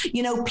biblical,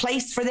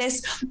 place for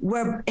this,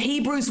 where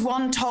Hebrews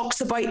 1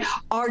 talks about,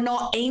 are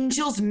not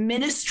angels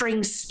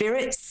ministering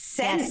spirits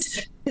sent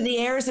to the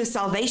heirs of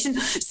salvation?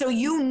 So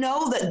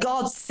that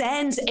God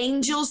sends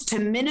angels to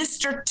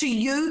minister to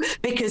you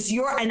because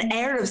you're an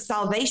heir of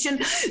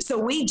salvation. So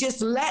we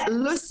just let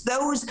loose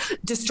those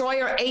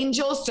destroyer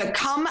angels to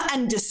come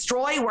and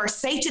destroy where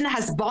Satan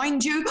has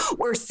bound you,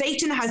 where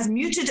Satan has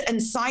muted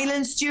and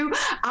silenced you.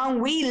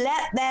 And we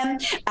let them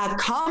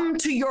come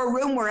to your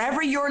room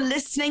wherever you're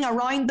listening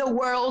around the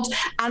world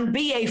and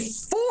be a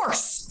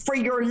force for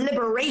your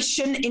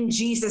liberation in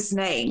Jesus'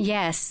 name.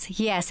 Yes.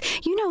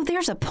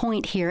 There's a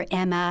point here,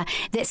 Emma,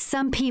 that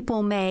some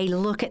people may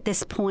look at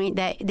this point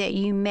that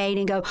you made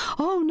and go,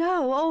 oh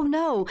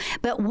no.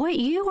 But what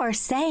you are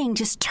saying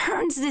just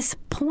turns this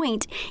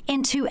point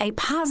into a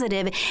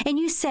positive. And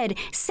you said,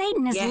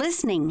 Satan is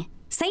listening.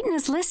 Satan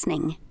is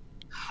listening.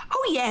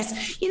 Oh,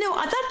 yes.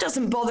 That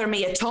doesn't bother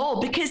me at all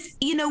because,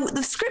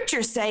 the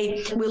scriptures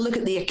say we'll look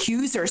at the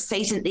accuser,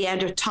 Satan, at the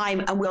end of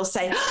time, and we'll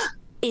say,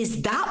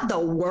 is that the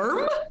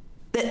worm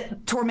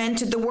that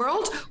tormented the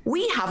world?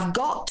 We have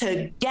got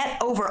to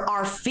get over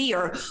our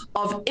fear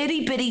of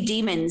itty bitty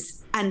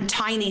demons and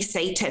tiny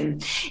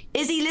Satan.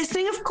 Is he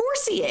listening? Of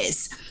course he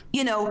is.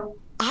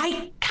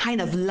 I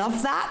kind of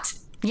love that.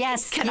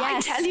 Yes. Can I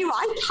tell you,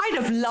 I kind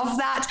of love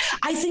that.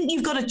 I think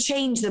you've got to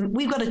change them.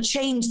 We've got to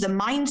change the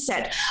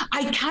mindset.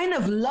 I kind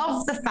of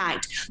love the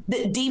fact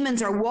that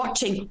demons are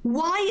watching.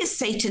 Why is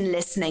Satan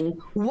listening?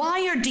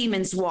 Why are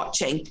demons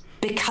watching?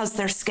 Because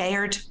they're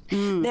scared.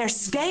 They're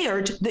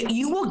scared that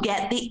you will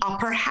get the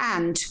upper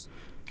hand.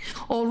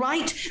 All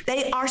right.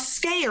 They are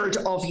scared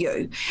of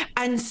you.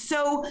 And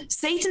so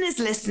Satan is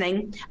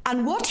listening.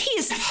 And what he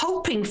is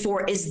hoping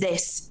for is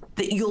this,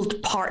 that you'll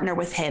partner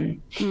with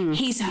him.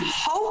 He's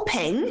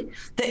hoping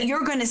that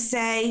you're going to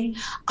say,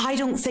 I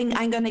don't think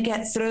I'm going to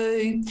get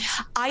through.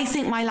 I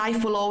think my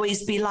life will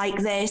always be like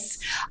this.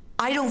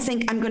 I don't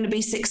think I'm going to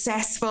be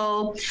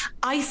successful.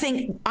 I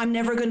think I'm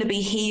never going to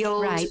be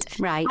healed.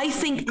 Right. I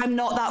think I'm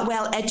not that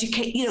well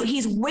educated.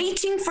 He's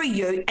waiting for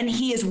you and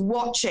he is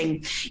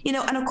watching,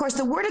 and of course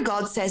the word of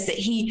God says that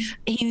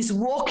he's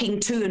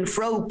walking to and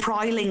fro,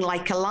 prowling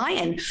like a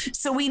lion.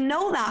 So we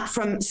know that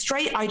from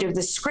straight out of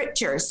the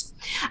scriptures.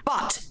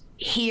 But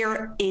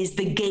here is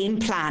the game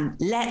plan.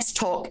 Let's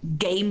talk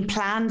game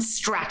plan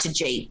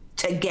strategy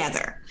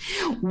together.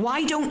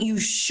 Why don't you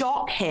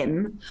shock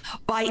him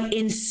by,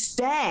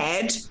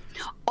 instead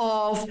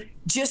of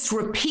just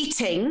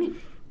repeating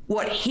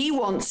what he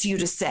wants you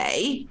to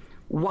say,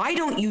 why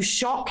don't you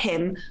shock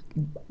him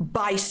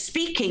by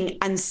speaking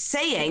and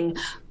saying,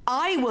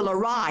 I will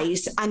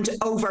arise and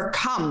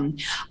overcome.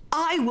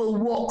 I will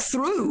walk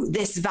through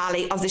this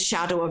valley of the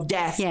shadow of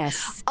death.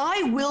 Yes.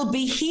 I will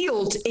be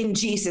healed in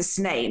Jesus'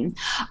 name.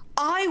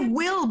 I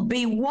will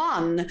be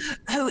one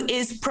who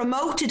is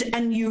promoted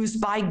and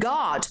used by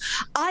God.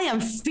 I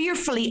am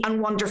fearfully and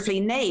wonderfully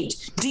made.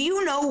 Do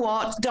you know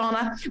what,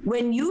 Donna?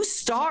 When you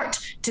start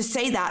to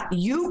say that,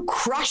 you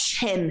crush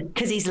him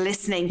because he's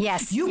listening.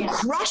 Yes. You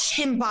crush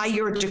him by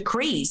your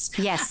decrees.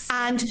 Yes.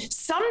 And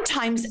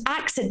sometimes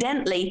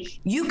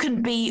accidentally, you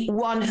can be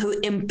one who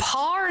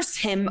empowers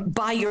him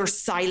by your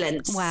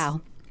silence.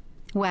 Wow.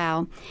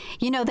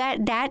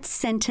 That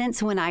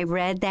sentence, when I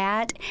read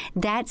that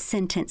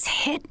sentence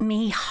hit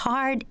me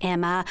hard,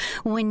 Emma,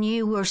 when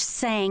you were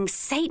saying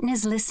Satan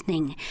is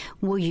listening.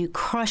 Will you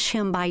crush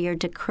him by your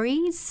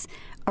decrees?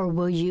 Or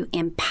will you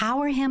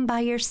empower him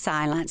by your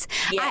silence?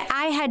 Yes.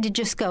 I had to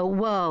just go,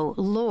 whoa,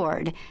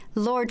 Lord,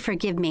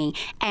 forgive me,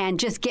 and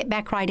just get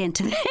back right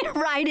into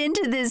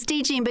this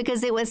teaching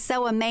because it was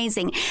so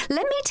amazing.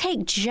 Let me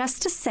take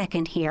just a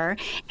second here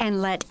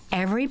and let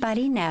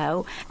everybody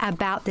know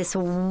about this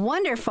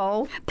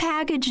wonderful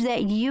package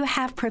that you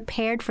have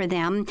prepared for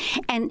them.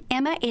 And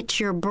Emma, it's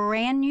your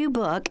brand new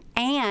book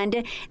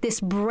and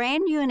this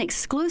brand new and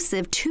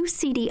exclusive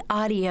 2-CD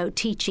audio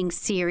teaching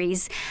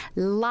series,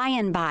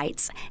 Lion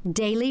Bites,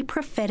 Daily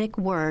Prophetic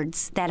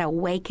Words That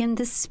Awaken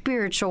the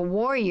Spiritual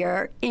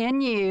Warrior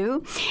in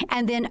You.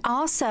 And then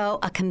also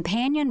a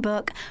companion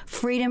book,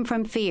 Freedom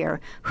from Fear.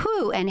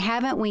 And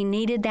haven't we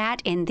needed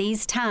that in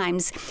these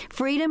times?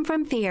 Freedom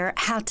from Fear,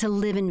 How to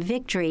Live in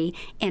Victory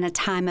in a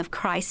Time of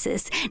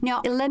Crisis.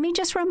 Now, let me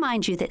just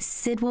remind you that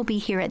Sid will be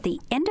here at the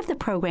end of the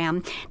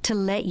program to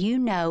let you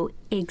know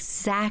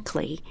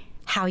exactly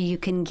how you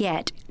can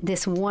get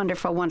this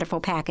wonderful, wonderful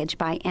package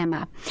by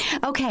Emma.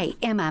 Okay,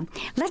 Emma,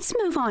 let's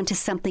move on to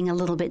something a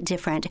little bit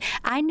different.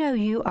 I know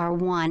you are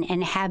one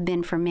and have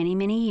been for many,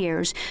 many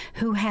years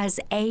who has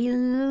a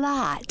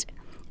lot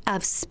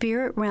of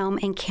spirit realm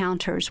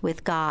encounters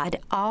with God,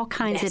 all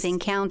kinds of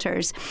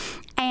encounters.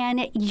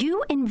 And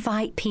you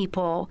invite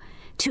people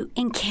to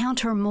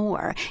encounter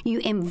more. You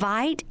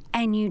invite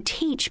and you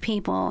teach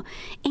people,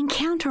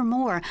 encounter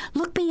more.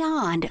 Look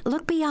beyond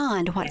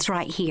what's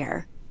right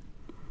here.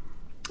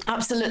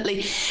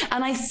 Absolutely.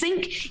 And I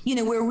think,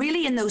 we're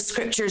really in those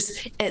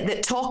scriptures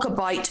that talk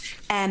about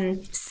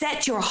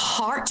set your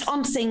heart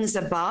on things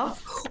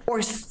above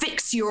or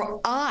fix your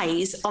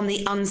eyes on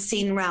the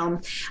unseen realm.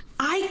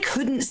 I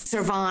couldn't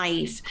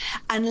survive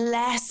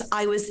unless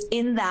I was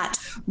in that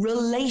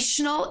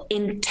relational,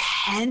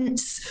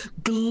 intense,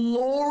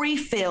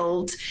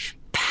 glory-filled,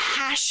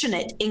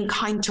 passionate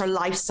encounter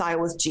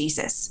lifestyle with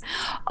Jesus.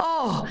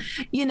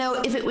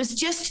 If it was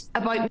just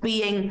about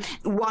being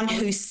one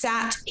who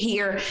sat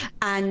here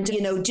and,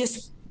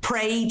 just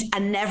prayed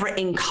and never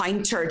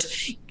encountered,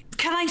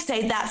 can I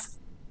say that's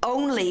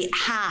only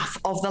half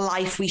of the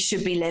life we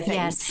should be living.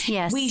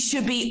 Yes. We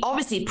should be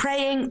obviously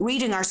praying,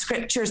 reading our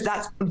scriptures.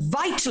 That's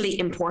vitally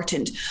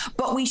important.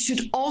 But we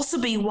should also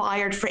be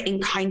wired for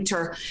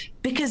encounter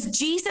because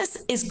Jesus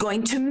is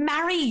going to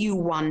marry you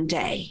one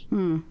day.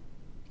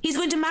 He's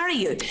going to marry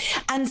you.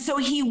 And so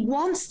he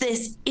wants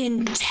this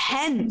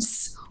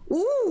intense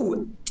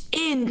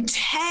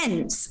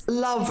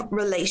love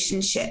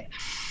relationship.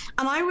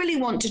 And I really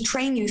want to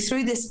train you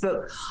through this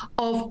book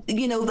of,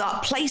 that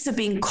place of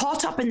being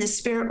caught up in the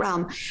spirit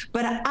realm.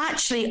 But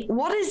actually,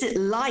 what is it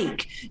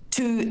like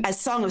to, as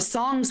Song of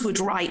Songs would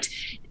write,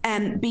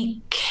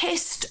 be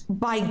kissed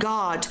by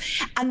God,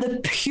 and the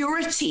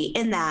purity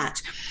in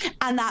that,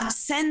 and that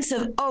sense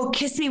of, oh,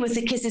 kiss me with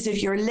the kisses of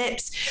your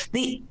lips,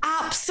 the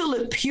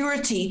absolute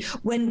purity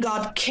when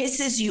God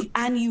kisses you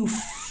and you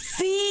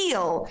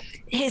feel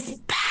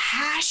his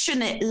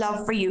passionate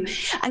love for you.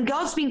 And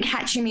God's been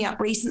catching me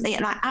up recently,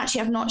 and I actually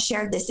have not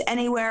shared this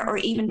anywhere or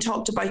even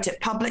talked about it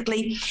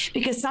publicly,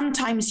 because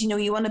sometimes,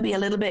 you want to be a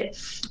little bit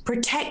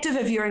protective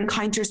of your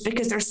encounters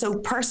because they're so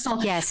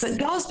personal. Yes. But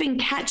God's been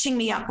catching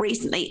me up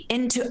recently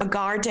into a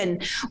garden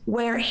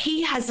where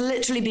he has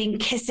literally been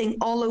kissing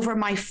all over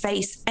my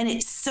face, and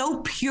it's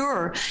so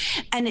pure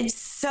and it's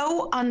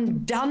so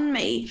undone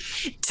me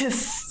to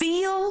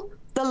feel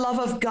the love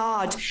of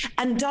God.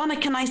 And Donna,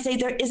 can I say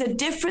there is a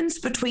difference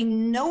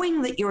between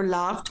knowing that you're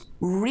loved,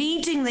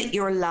 reading that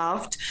you're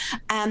loved,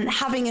 and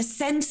having a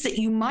sense that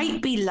you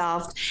might be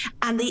loved,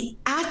 and the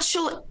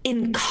actual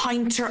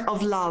encounter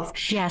of love.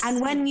 Yes. And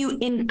when you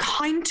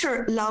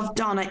encounter love,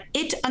 Donna,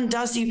 it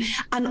undoes you,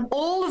 and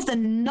all of the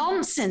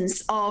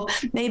nonsense of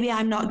maybe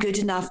I'm not good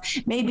enough,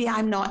 maybe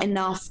I'm not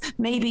enough,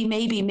 maybe,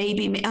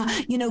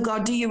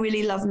 God, do you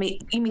really love me?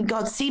 You mean,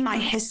 God, see my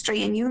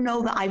history, and you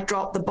know that I've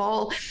dropped the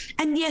ball.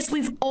 And yes,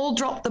 we've all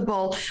dropped the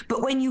ball,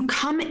 but when you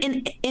come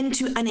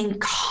into an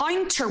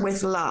encounter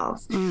with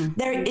love,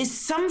 there is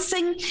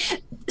something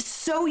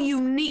so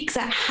unique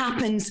that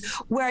happens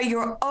where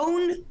your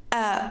own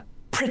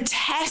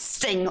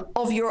protesting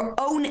of your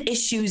own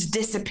issues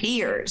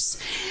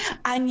disappears,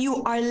 and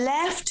you are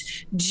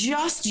left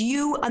just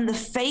you and the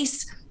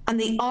face and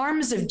the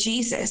arms of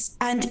Jesus.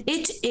 And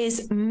it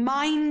is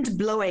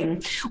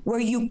mind-blowing where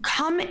you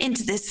come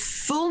into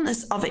this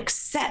fullness of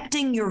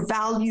accepting your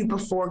value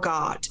before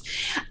God.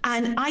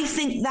 And I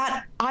think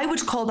that I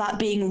would call that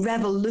being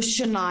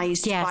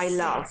revolutionized by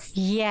love.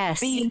 Yes.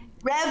 Being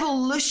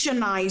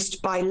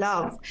revolutionized by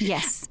love.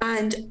 Yes.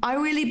 And I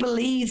really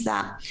believe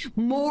that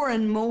more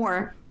and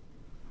more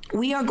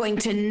we are going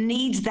to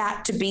need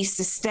that to be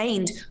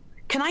sustained.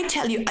 Can I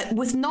tell you,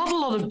 with not a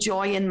lot of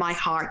joy in my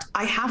heart,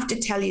 I have to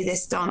tell you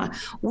this, Donna,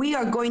 we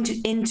are going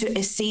into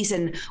a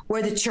season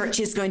where the church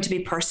is going to be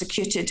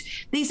persecuted.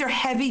 These are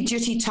heavy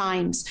duty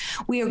times.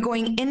 We are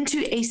going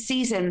into a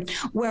season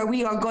where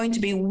we are going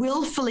to be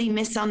willfully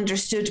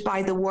misunderstood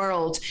by the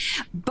world.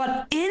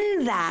 But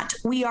in that,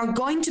 we are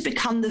going to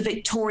become the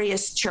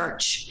victorious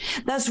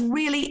church. That's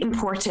really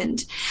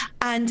important.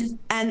 And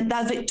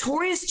that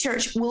victorious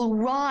church will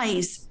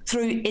rise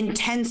through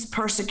intense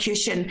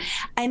persecution.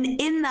 And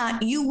in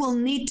that, you will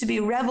need to be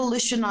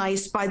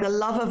revolutionized by the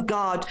love of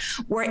God,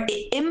 where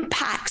it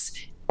impacts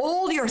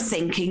all your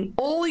thinking,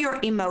 all your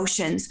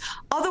emotions.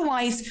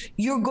 Otherwise,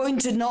 you're going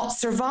to not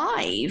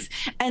survive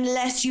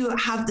unless you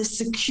have the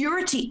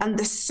security and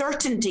the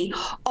certainty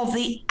of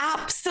the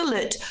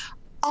absolute,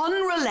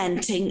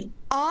 unrelenting,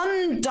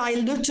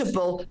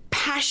 undilutable,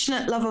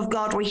 passionate love of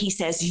God, where he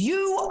says,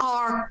 you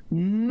are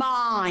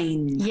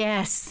mine.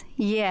 Yes,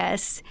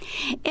 yes.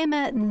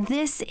 Emma,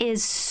 this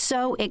is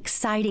so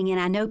exciting. And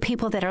I know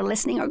people that are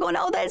listening are going,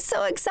 oh, that's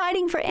so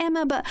exciting for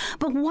Emma. But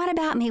what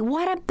about me?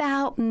 What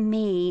about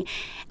me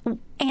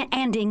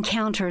and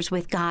encounters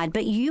with God?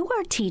 But you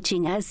are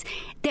teaching us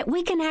that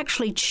we can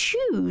actually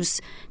choose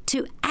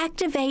to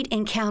activate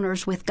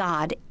encounters with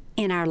God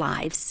in our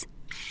lives.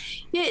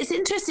 Yeah, it's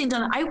interesting,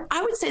 Donna.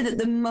 I would say that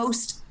the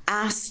most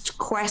asked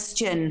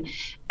question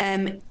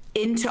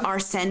into our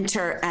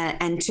center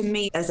and to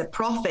me as a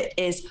prophet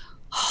is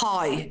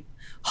how?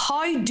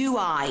 How do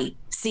I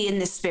see in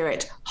the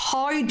spirit?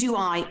 How do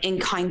I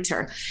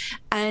encounter?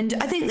 And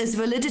I think there's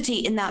validity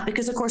in that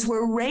because, of course,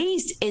 we're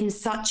raised in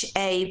such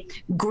a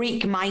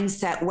Greek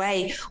mindset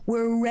way.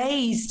 We're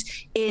raised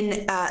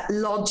in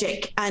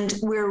logic, and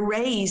we're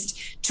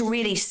raised to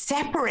really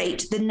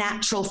separate the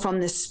natural from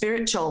the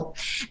spiritual.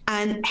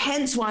 And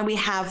hence why we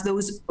have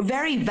those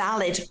very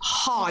valid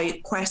how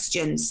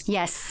questions.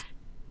 Yes.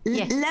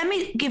 Let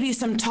me give you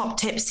some top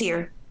tips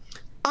here.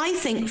 I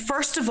think,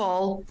 first of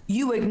all,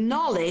 you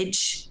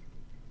acknowledge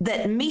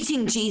that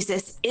meeting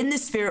Jesus in the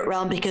spirit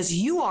realm, because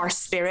you are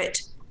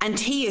spirit and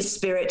he is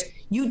spirit,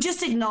 you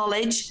just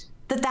acknowledge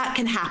that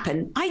can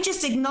happen. I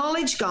just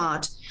acknowledge,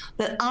 God,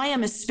 that I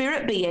am a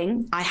spirit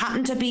being. I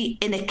happen to be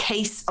in a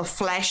case of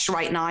flesh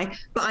right now,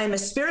 but I am a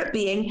spirit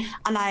being,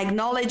 and I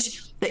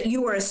acknowledge that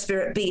you are a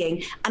spirit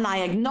being, and I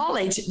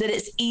acknowledge that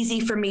it's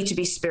easy for me to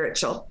be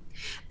spiritual.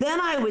 Then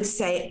I would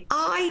say,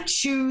 I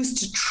choose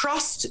to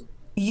trust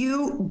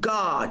you,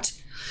 God,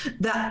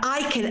 that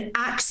I can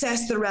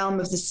access the realm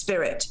of the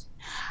spirit.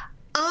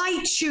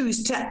 I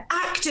choose to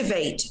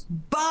activate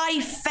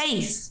by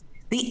faith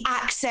the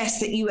access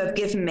that you have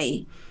given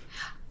me.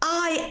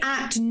 I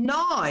act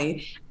now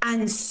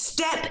and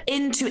step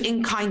into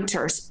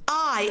encounters.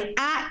 I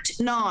act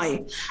now.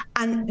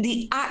 And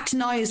the act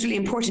now is really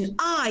important.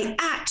 I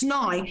act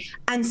now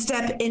and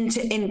step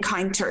into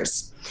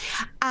encounters.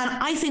 And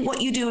I think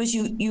what you do is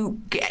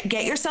you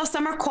get yourself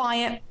somewhere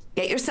quiet.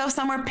 Get yourself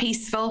somewhere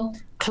peaceful,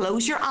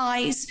 close your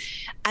eyes,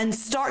 and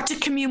start to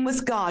commune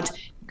with God.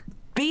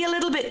 Be a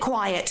little bit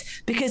quiet,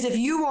 because if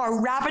you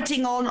are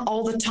rabbiting on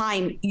all the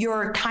time,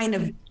 your kind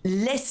of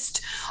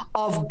list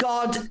of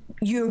God,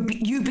 you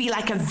be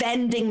like a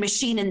vending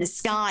machine in the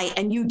sky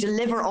and you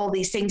deliver all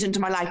these things into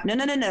my life.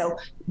 No.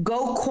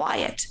 Go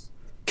quiet,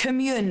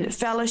 commune,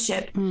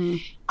 fellowship.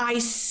 I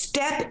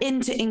step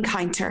into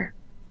encounter.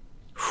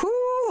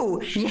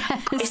 Whoo!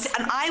 Yes.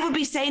 And I would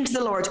be saying to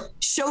the Lord,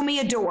 show me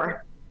a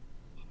door.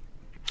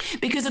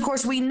 Because of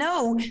course we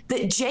know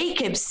that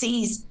Jacob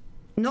sees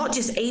not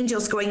just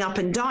angels going up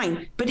and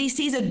down, but he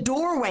sees a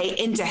doorway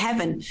into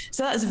heaven.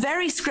 So that's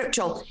very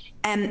scriptural.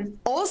 And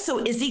also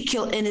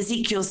Ezekiel in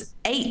Ezekiel's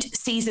 8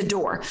 sees a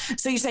door.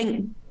 So you're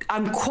saying,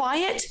 I'm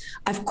quiet.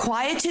 I've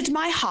quieted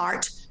my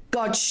heart.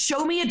 God,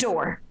 show me a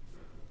door.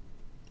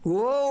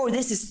 Whoa,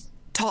 this is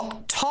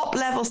top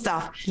level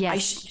stuff.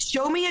 Yes.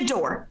 Show me a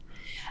door.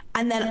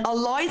 And then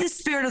allow the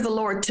Spirit of the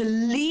Lord to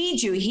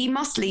lead you. He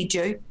must lead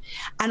you,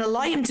 and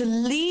allow him to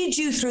lead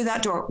you through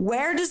that door.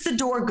 Where does the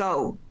door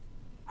go?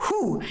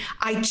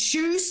 I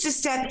choose to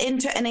step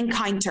into an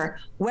encounter.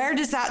 Where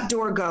does that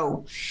door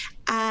go?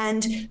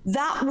 And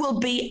that will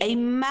be a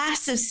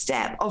massive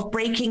step of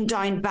breaking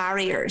down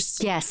barriers.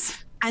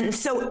 Yes. And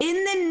so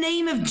in the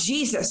name of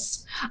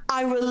Jesus,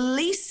 I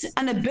release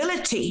an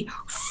ability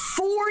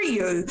for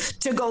you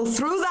to go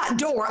through that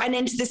door and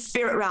into the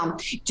spirit realm.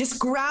 Just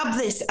grab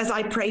this as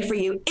I pray for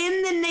you.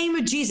 In the name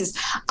of Jesus,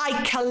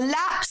 I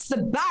collapse the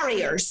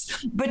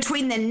barriers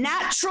between the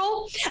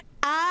natural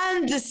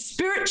and the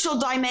spiritual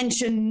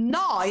dimension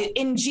now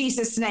in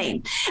Jesus'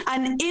 name.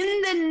 And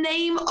in the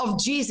name of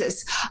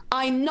Jesus,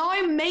 I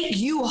now make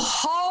you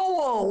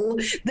whole,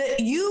 that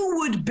you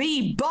would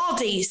be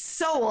body,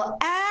 soul,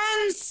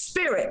 and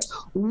spirit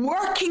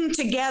working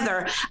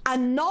together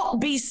and not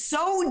be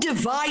so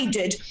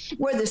divided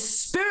where the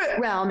spirit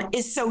realm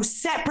is so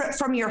separate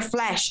from your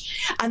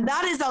flesh. And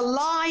that is a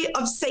lie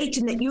of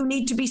Satan, that you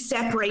need to be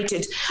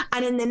separated.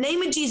 And in the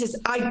name of Jesus,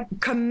 I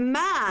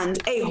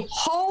command a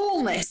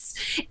wholeness,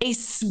 a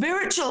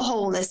spiritual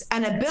wholeness,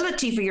 an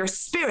ability for your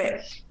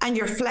spirit and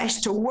your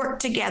flesh to work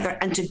together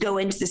and to go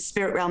into the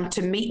spirit realm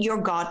to meet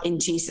your God in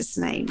Jesus'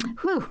 name.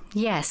 Whew.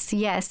 Yes,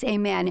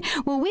 amen.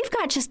 Well, we've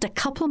got just a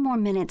couple more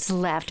minutes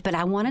left, but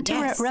I wanted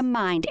to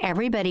remind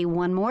everybody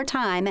one more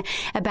time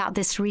about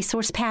this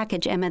resource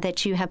package, Emma,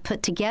 that you have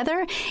put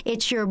together.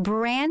 It's your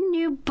brand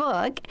new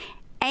book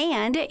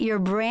and your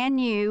brand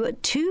new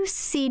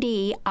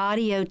 2-CD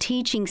audio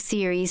teaching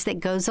series that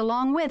goes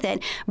along with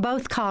it,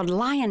 both called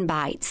Lion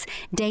Bites,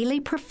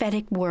 Daily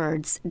Prophetic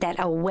Words that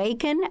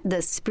Awaken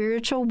the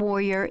Spiritual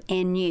Warrior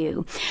in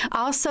You.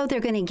 Also, they're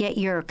going to get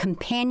your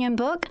companion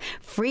book,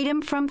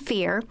 Freedom from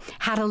Fear,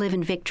 How to Live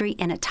in Victory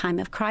in a Time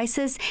of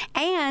Crisis,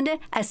 and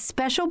a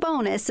special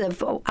bonus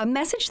of a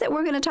message that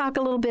we're going to talk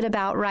a little bit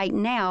about right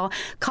now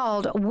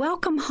called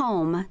Welcome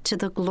Home to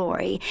the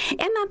Glory.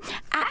 Emma,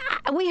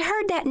 we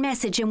heard that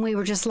message and we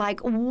were just like,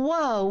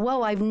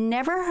 whoa, I've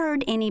never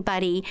heard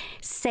anybody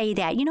say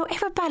that. You know,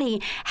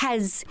 everybody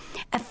has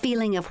a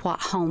feeling of what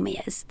home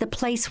is, the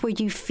place where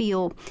you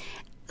feel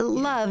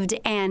loved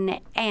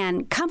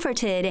and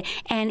comforted,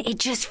 and it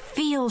just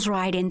feels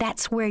right, and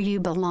that's where you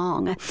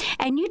belong.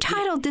 And you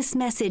titled this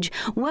message,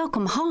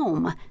 Welcome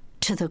Home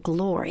to the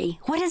Glory.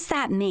 What does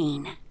that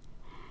mean?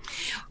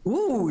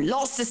 Ooh,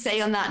 lots to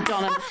say on that,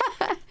 Donna.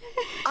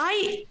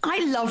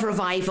 I love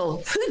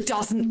revival. Who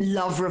doesn't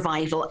love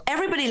revival?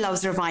 Everybody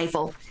loves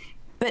revival.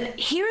 But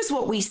here's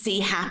what we see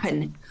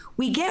happen.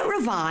 We get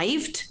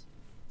revived,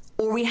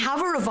 or we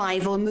have a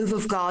revival, a move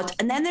of God,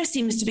 and then there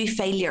seems to be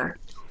failure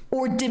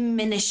or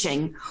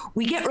diminishing.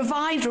 We get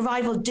revived,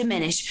 revival,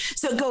 diminish.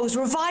 So it goes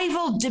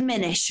revival,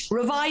 diminish,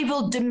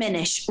 revival,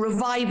 diminish,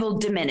 revival,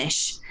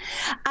 diminish.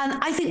 And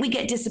I think we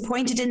get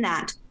disappointed in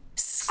that.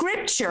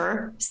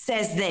 Scripture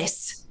says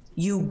this: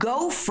 you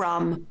go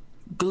from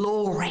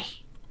glory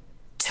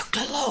to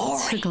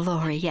glory. To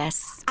glory,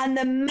 yes. And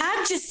the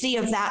majesty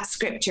of that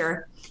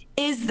scripture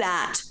is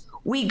that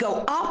we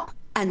go up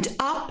and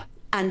up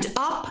and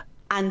up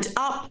and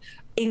up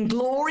in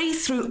glory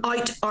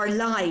throughout our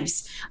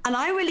lives. And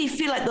I really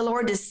feel like the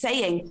Lord is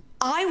saying,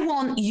 I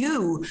want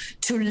you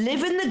to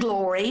live in the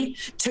glory,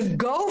 to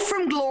go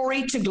from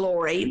glory to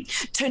glory,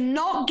 to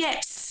not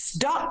get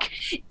stuck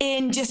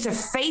in just a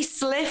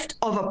facelift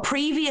of a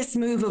previous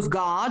move of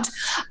God.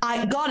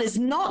 God is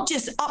not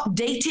just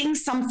updating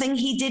something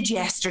he did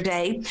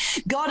yesterday.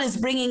 God is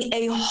bringing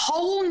a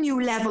whole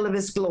new level of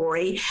his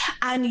glory,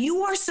 and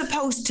you are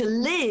supposed to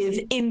live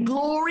in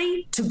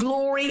glory to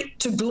glory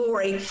to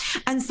glory.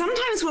 And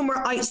sometimes when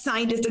we're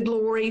outside of the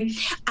glory,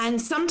 and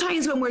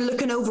sometimes when we're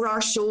looking over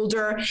our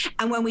shoulder,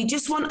 and when we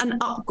just want an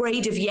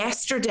upgrade of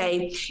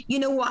yesterday, you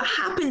know what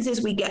happens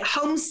is we get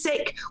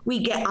homesick, we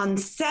get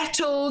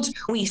unsettled,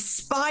 we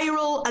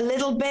spiral a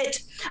little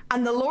bit.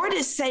 And the Lord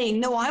is saying,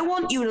 no, I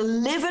want you to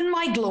live in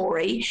my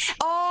glory.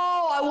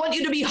 Oh, I want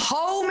you to be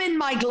home in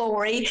my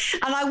glory.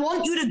 And I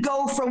want you to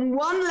go from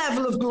one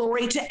level of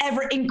glory to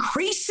ever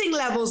increasing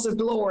levels of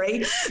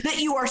glory, that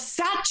you are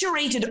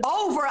saturated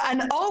over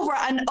and over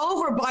and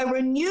over by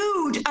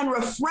renewed and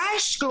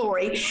refreshed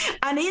glory.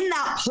 And in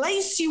that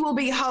place, you will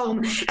be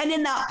home. And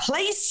in that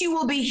place, you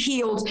will be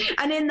healed.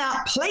 And in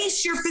that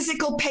place, your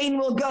physical pain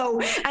will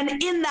go.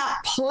 And in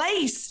that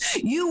place,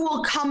 you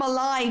will come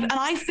alive. And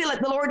I feel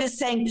like the Lord is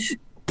saying,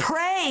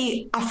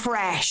 pray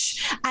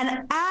afresh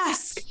and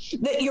ask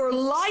that your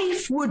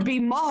life would be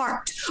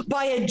marked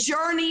by a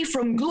journey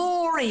from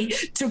glory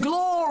to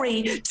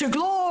glory to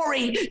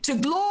glory to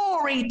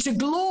glory to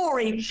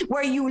glory,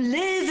 where you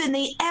live in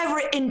the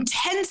ever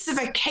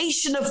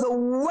intensification of the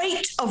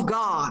weight of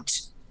God.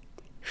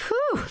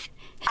 Whew.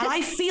 And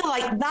I feel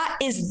like that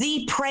is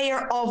the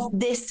prayer of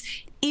this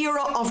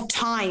era of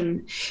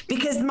time,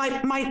 because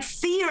my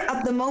fear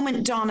at the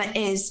moment, Donna,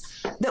 is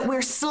that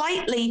we're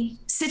slightly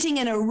sitting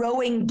in a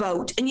rowing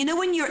boat. And you know,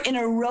 when you're in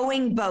a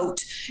rowing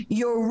boat,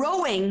 you're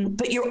rowing,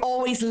 but you're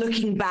always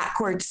looking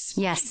backwards.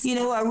 Yes. You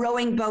know, a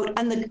rowing boat.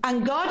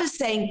 And God is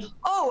saying,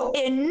 oh,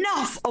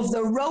 enough of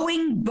the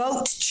rowing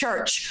boat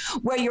church,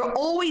 where you're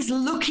always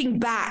looking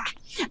back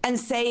and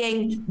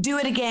saying, do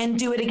it again,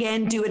 do it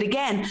again, do it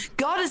again.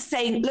 God is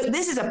saying, look,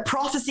 this is a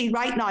prophecy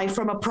right now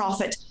from a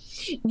prophet.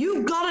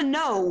 You've got to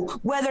know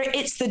whether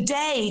it's the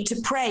day to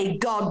pray,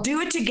 God,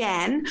 do it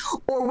again,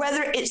 or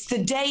whether it's the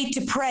day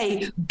to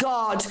pray,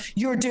 God,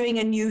 you're doing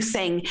a new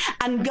thing.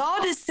 And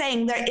God is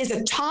saying there is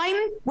a time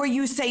where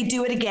you say,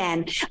 do it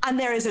again. And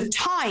there is a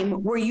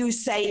time where you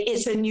say,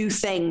 it's a new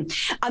thing.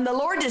 And the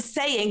Lord is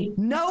saying,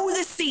 know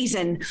the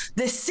season.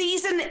 The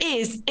season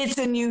is, it's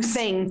a new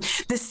thing.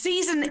 The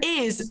season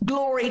is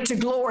glory to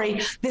glory.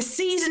 The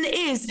season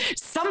is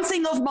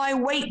something of my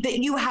weight that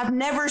you have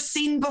never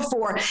seen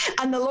before.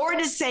 And the Lord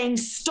is saying,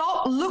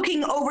 stop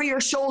looking over your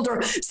shoulder.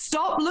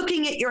 Stop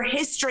looking at your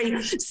history.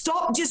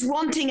 Stop just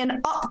wanting an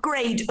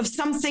upgrade of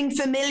something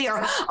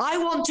familiar. I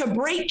want to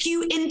break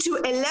you into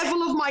a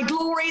level of my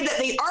glory that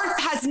the earth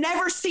has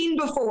never seen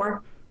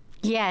before.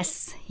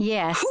 Yes,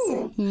 yes,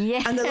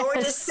 yes. And the Lord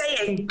is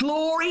saying,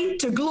 glory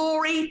to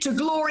glory to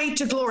glory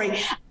to glory.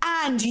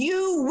 And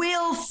you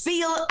will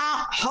feel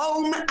at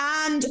home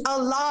and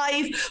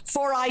alive,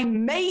 for I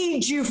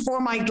made you for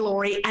my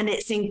glory, and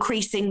it's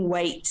increasing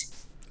weight.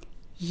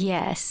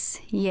 Yes,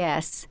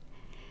 yes.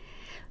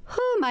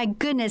 Oh, my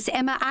goodness,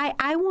 Emma,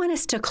 I want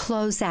us to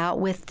close out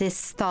with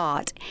this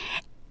thought.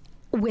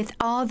 With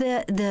all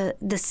the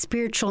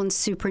spiritual and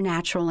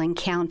supernatural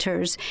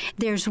encounters,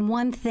 there's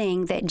one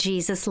thing that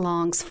Jesus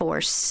longs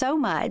for so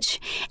much.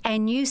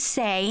 And you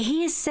say,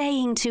 he is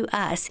saying to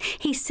us,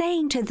 he's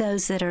saying to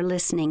those that are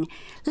listening,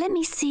 let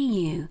me see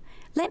you.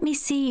 Let me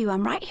see you.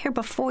 I'm right here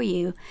before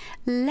you.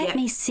 Let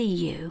me see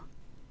you.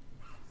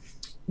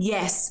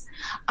 Yes,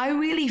 I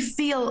really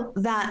feel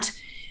that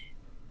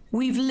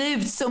we've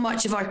lived so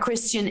much of our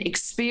Christian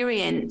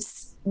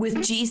experience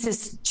with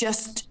Jesus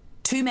just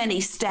too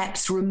many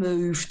steps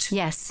removed.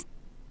 Yes.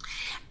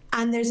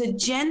 And there's a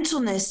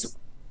gentleness,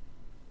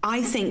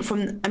 I think,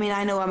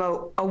 I know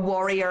I'm a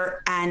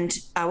warrior, and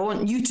I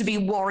want you to be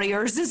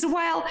warriors as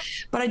well,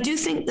 but I do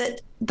think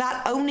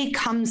that only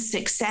comes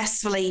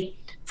successfully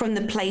from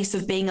the place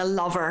of being a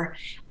lover,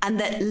 and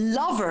that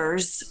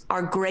lovers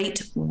are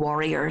great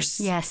warriors.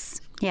 Yes.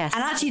 Yes.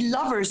 And actually,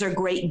 lovers are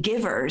great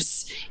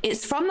givers.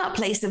 It's from that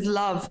place of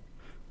love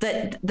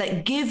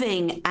that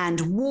giving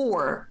and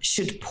war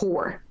should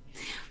pour.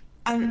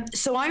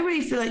 So I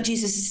really feel like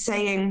Jesus is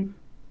saying,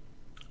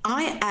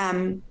 I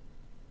am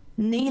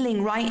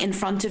kneeling right in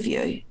front of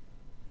you,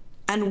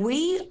 and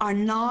we are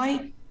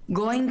now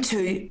going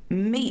to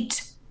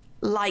meet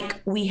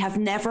like we have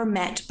never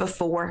met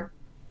before.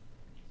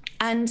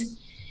 And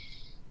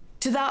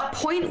to that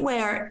point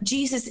where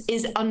Jesus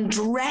is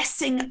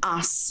undressing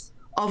us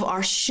of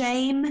our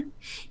shame,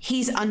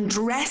 he's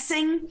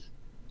undressing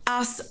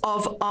us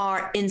of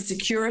our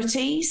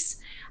insecurities,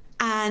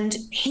 and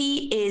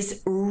he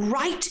is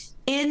right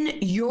in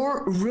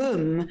your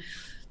room.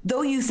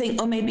 Though you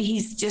think, oh, maybe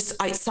he's just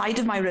outside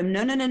of my room.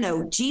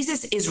 No.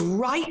 Jesus is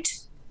right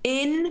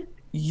in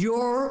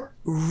your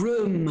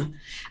room,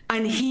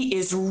 and he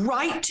is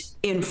right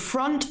in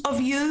front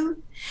of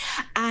you.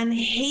 And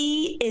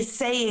he is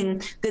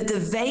saying that the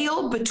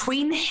veil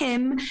between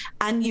him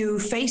and you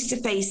face to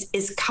face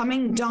is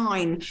coming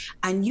down,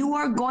 and you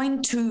are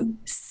going to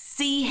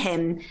see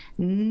him,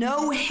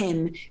 know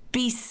him,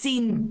 be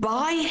seen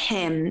by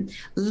him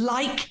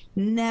like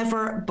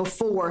never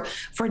before.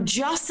 For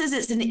just as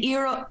it's an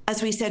era,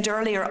 as we said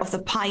earlier, of the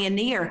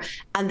pioneer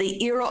and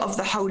the era of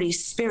the Holy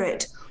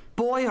Spirit,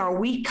 boy, are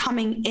we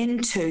coming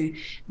into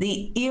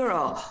the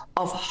era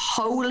of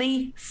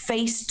holy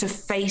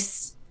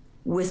face-to-face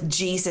with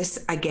Jesus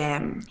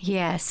again.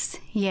 Yes,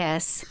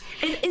 yes.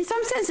 In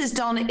some senses,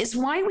 Donna, it's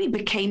why we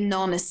became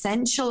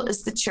non-essential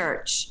as the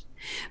church,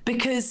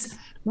 because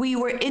we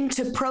were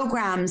into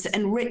programs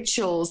and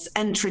rituals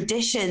and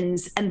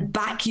traditions and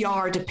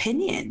backyard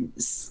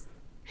opinions.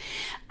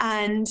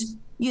 And,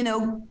 you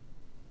know,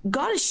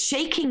 God is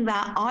shaking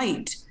that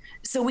out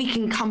so we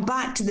can come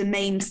back to the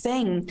main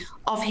thing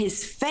of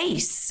his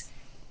face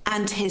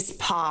and his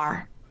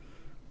power.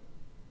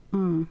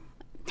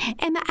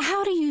 Emma,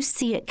 how do you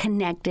see it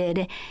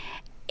connected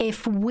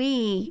if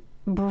we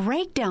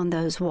break down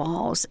those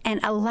walls and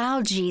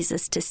allow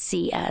Jesus to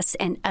see us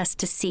and us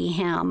to see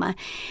him?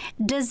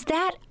 Does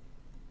that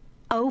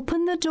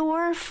open the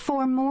door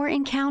for more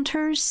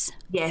encounters?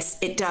 Yes,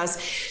 it does.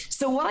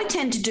 So what I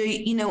tend to do,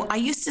 I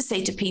used to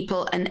say to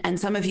people, and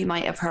some of you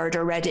might have heard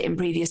or read it in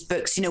previous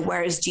books,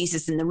 where is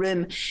Jesus in the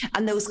room?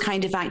 And those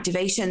kind of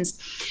activations.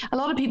 A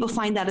lot of people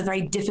find that a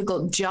very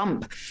difficult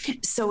jump.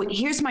 So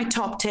here's my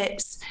top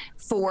tips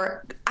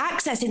for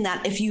accessing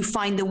that if you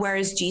find the where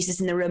is Jesus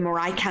in the room or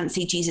I can't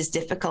see Jesus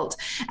difficult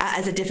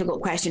as a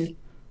difficult question.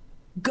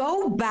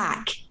 Go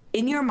back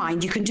in your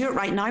mind. You can do it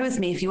right now with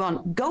me if you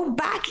want. Go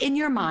back in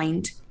your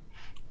mind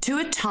to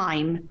a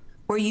time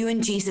where you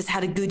and Jesus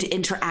had a good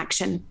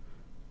interaction.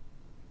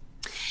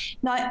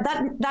 Now,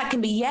 that can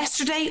be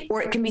yesterday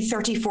or it can be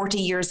 30, 40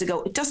 years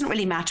ago. It doesn't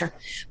really matter.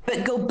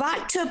 But go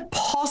back to a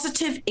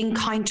positive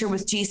encounter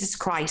with Jesus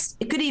Christ.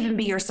 It could even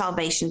be your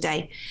salvation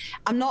day.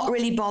 I'm not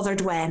really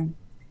bothered when.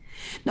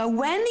 Now,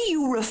 when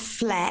you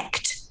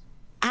reflect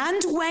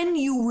and when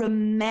you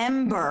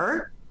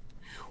remember,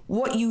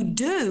 what you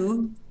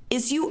do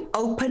is you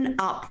open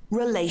up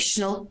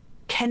relational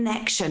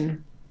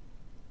connection.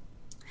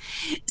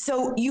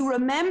 So you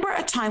remember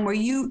a time where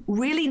you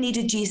really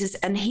needed Jesus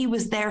and he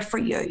was there for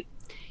you.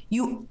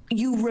 You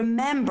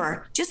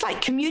remember, just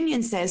like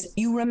communion says,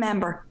 you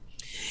remember.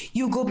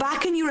 You go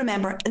back and you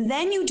remember, and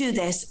then you do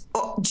this.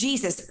 Oh,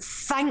 Jesus,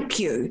 thank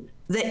you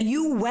that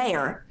you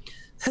were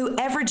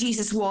whoever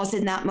Jesus was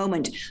in that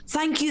moment.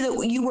 Thank you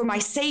that you were my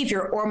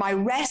savior or my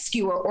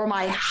rescuer or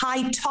my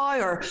high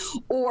tower,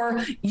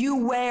 or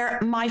you were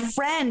my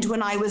friend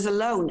when I was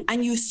alone.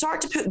 And you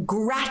start to put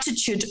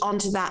gratitude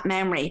onto that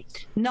memory.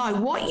 Now,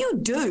 what you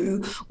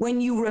do when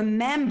you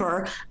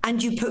remember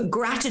and you put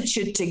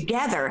gratitude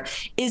together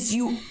is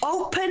you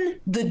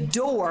open the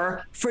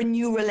door for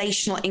new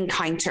relational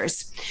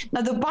encounters.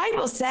 Now, the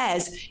Bible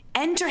says,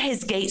 enter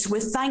his gates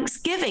with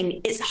thanksgiving.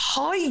 It's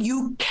how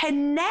you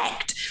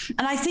connect.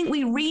 And I think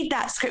we read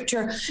that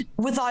scripture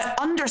without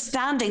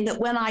understanding that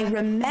when I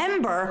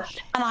remember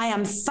and I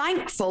am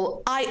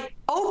thankful, I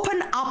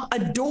open up a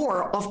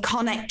door of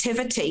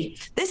connectivity.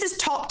 This is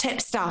top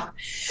tip stuff.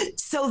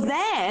 So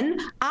then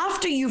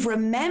after you've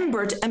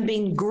remembered and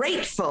been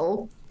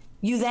grateful,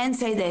 you then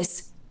say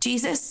this,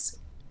 Jesus,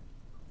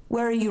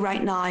 where are you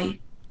right now?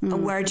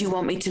 And where do you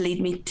want me to lead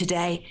me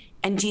today?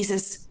 And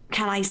Jesus,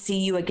 can I see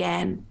you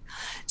again?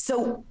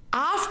 So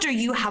after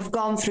you have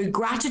gone through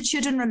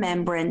gratitude and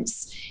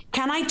remembrance,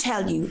 can I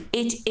tell you,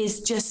 it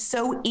is just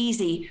so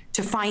easy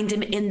to find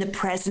him in the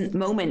present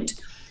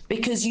moment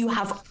because you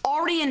have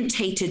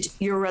orientated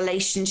your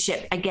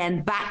relationship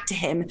again back to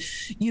him.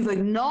 You've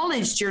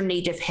acknowledged your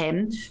need of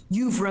him.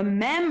 You've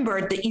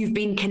remembered that you've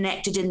been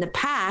connected in the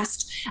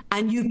past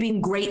and you've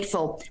been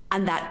grateful,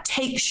 and that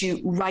takes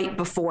you right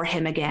before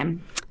him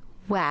again.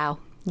 Wow.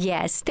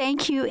 Yes.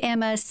 Thank you,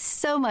 Emma,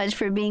 so much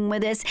for being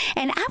with us.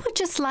 And I would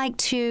just like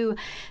to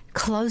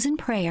close in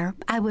prayer.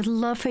 I would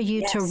love for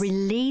you to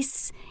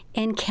release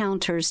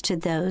encounters to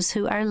those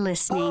who are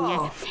listening.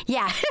 Oh.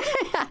 Yeah.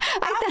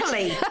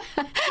 Happily.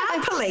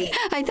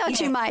 I thought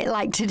you might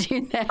like to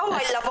do that. Oh,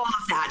 I love all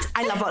of that.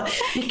 I love all,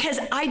 because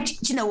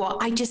you know what?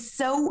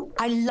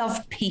 I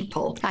love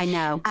people. I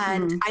know.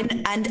 And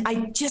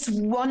I just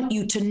want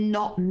you to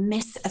not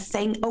miss a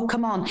thing. Oh,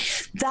 come on.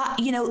 That,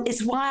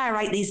 it's why I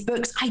write these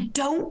books. I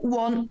don't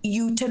want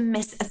you to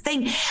miss a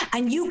thing.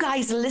 And you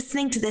guys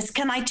listening to this,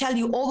 can I tell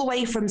you, all the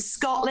way from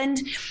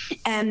Scotland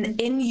and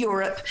in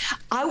Europe,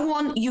 I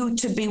want you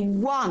to be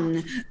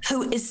one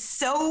who is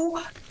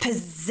so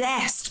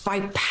possessed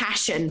by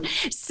passion,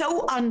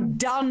 so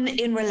undone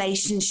in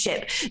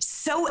relationship,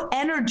 so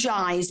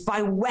energized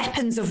by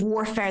weapons of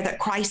warfare that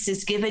Christ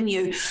has given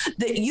you,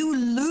 that you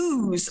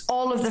lose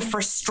all of the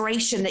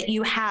frustration that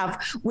you have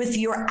with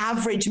your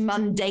average,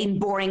 mundane,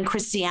 boring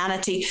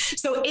Christianity.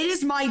 So it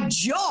is my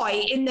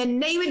joy in the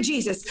name of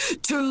Jesus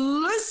to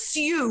loose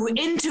you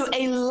into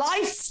a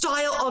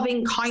lifestyle of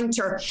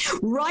encounter.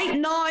 Right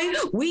now,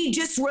 we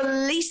just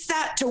release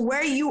that to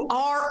where you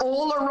are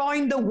all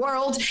around the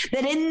world,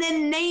 that in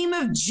the name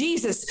of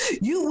Jesus,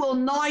 you will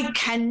now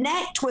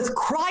connect with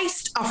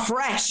Christ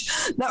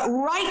afresh, that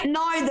right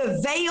now the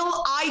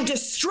veil, I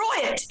destroy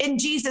it in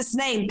Jesus'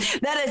 name.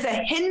 That is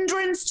a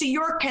hindrance to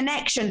your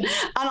connection. And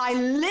I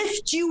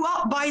lift you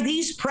up by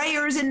these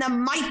prayers in the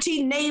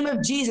mighty name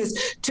of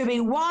Jesus to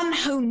be one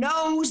who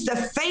knows the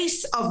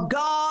face of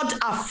God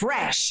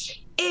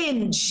afresh.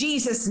 In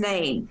Jesus'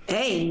 name,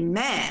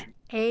 amen.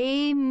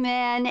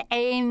 Amen.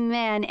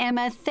 Amen.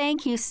 Emma,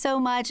 thank you so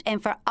much.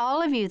 And for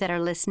all of you that are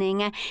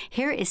listening,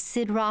 here is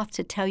Sid Roth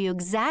to tell you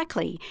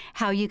exactly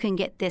how you can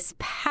get this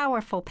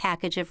powerful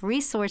package of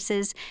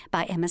resources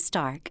by Emma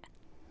Stark.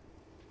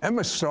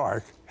 Emma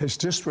Stark has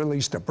just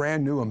released a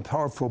brand new and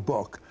powerful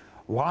book,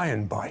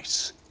 Lion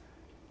Bites,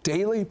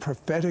 Daily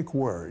Prophetic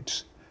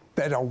Words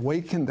that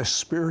Awaken the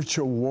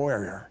Spiritual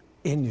Warrior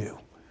in You.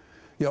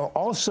 You'll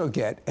also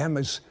get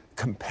Emma's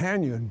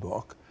companion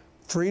book,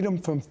 Freedom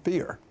from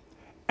Fear.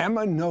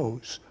 Emma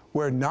knows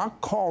we're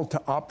not called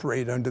to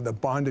operate under the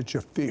bondage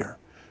of fear.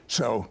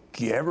 So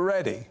get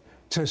ready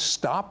to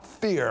stop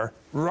fear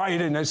right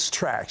in its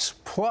tracks.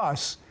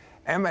 Plus,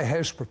 Emma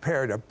has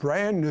prepared a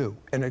brand new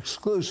and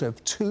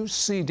exclusive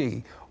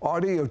 2-CD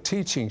audio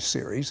teaching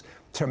series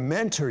to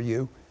mentor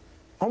you,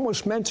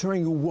 almost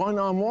mentoring you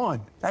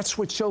one-on-one. That's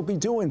what she'll be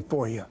doing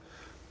for you.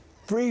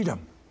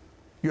 Freedom,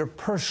 your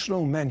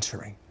personal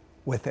mentoring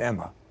with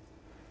Emma.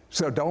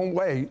 So don't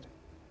wait.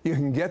 You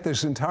can get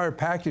this entire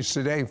package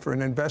today for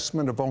an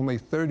investment of only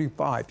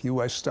 $35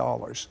 US.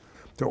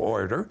 To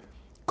order,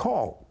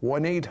 call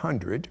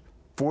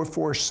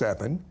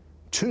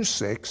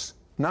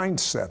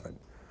 1-800-447-2697.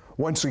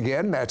 Once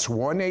again, that's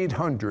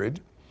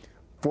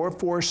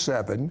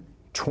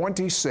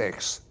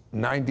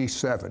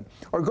 1-800-447-2697.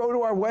 Or go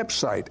to our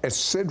website at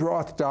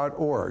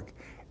sidroth.org,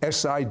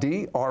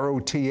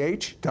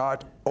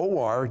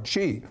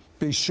 SIDROTH.org.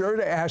 Be sure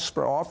to ask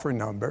for offer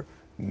number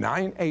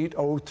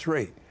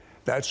 9803.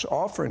 That's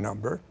offer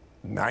number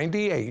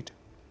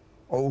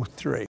 9803.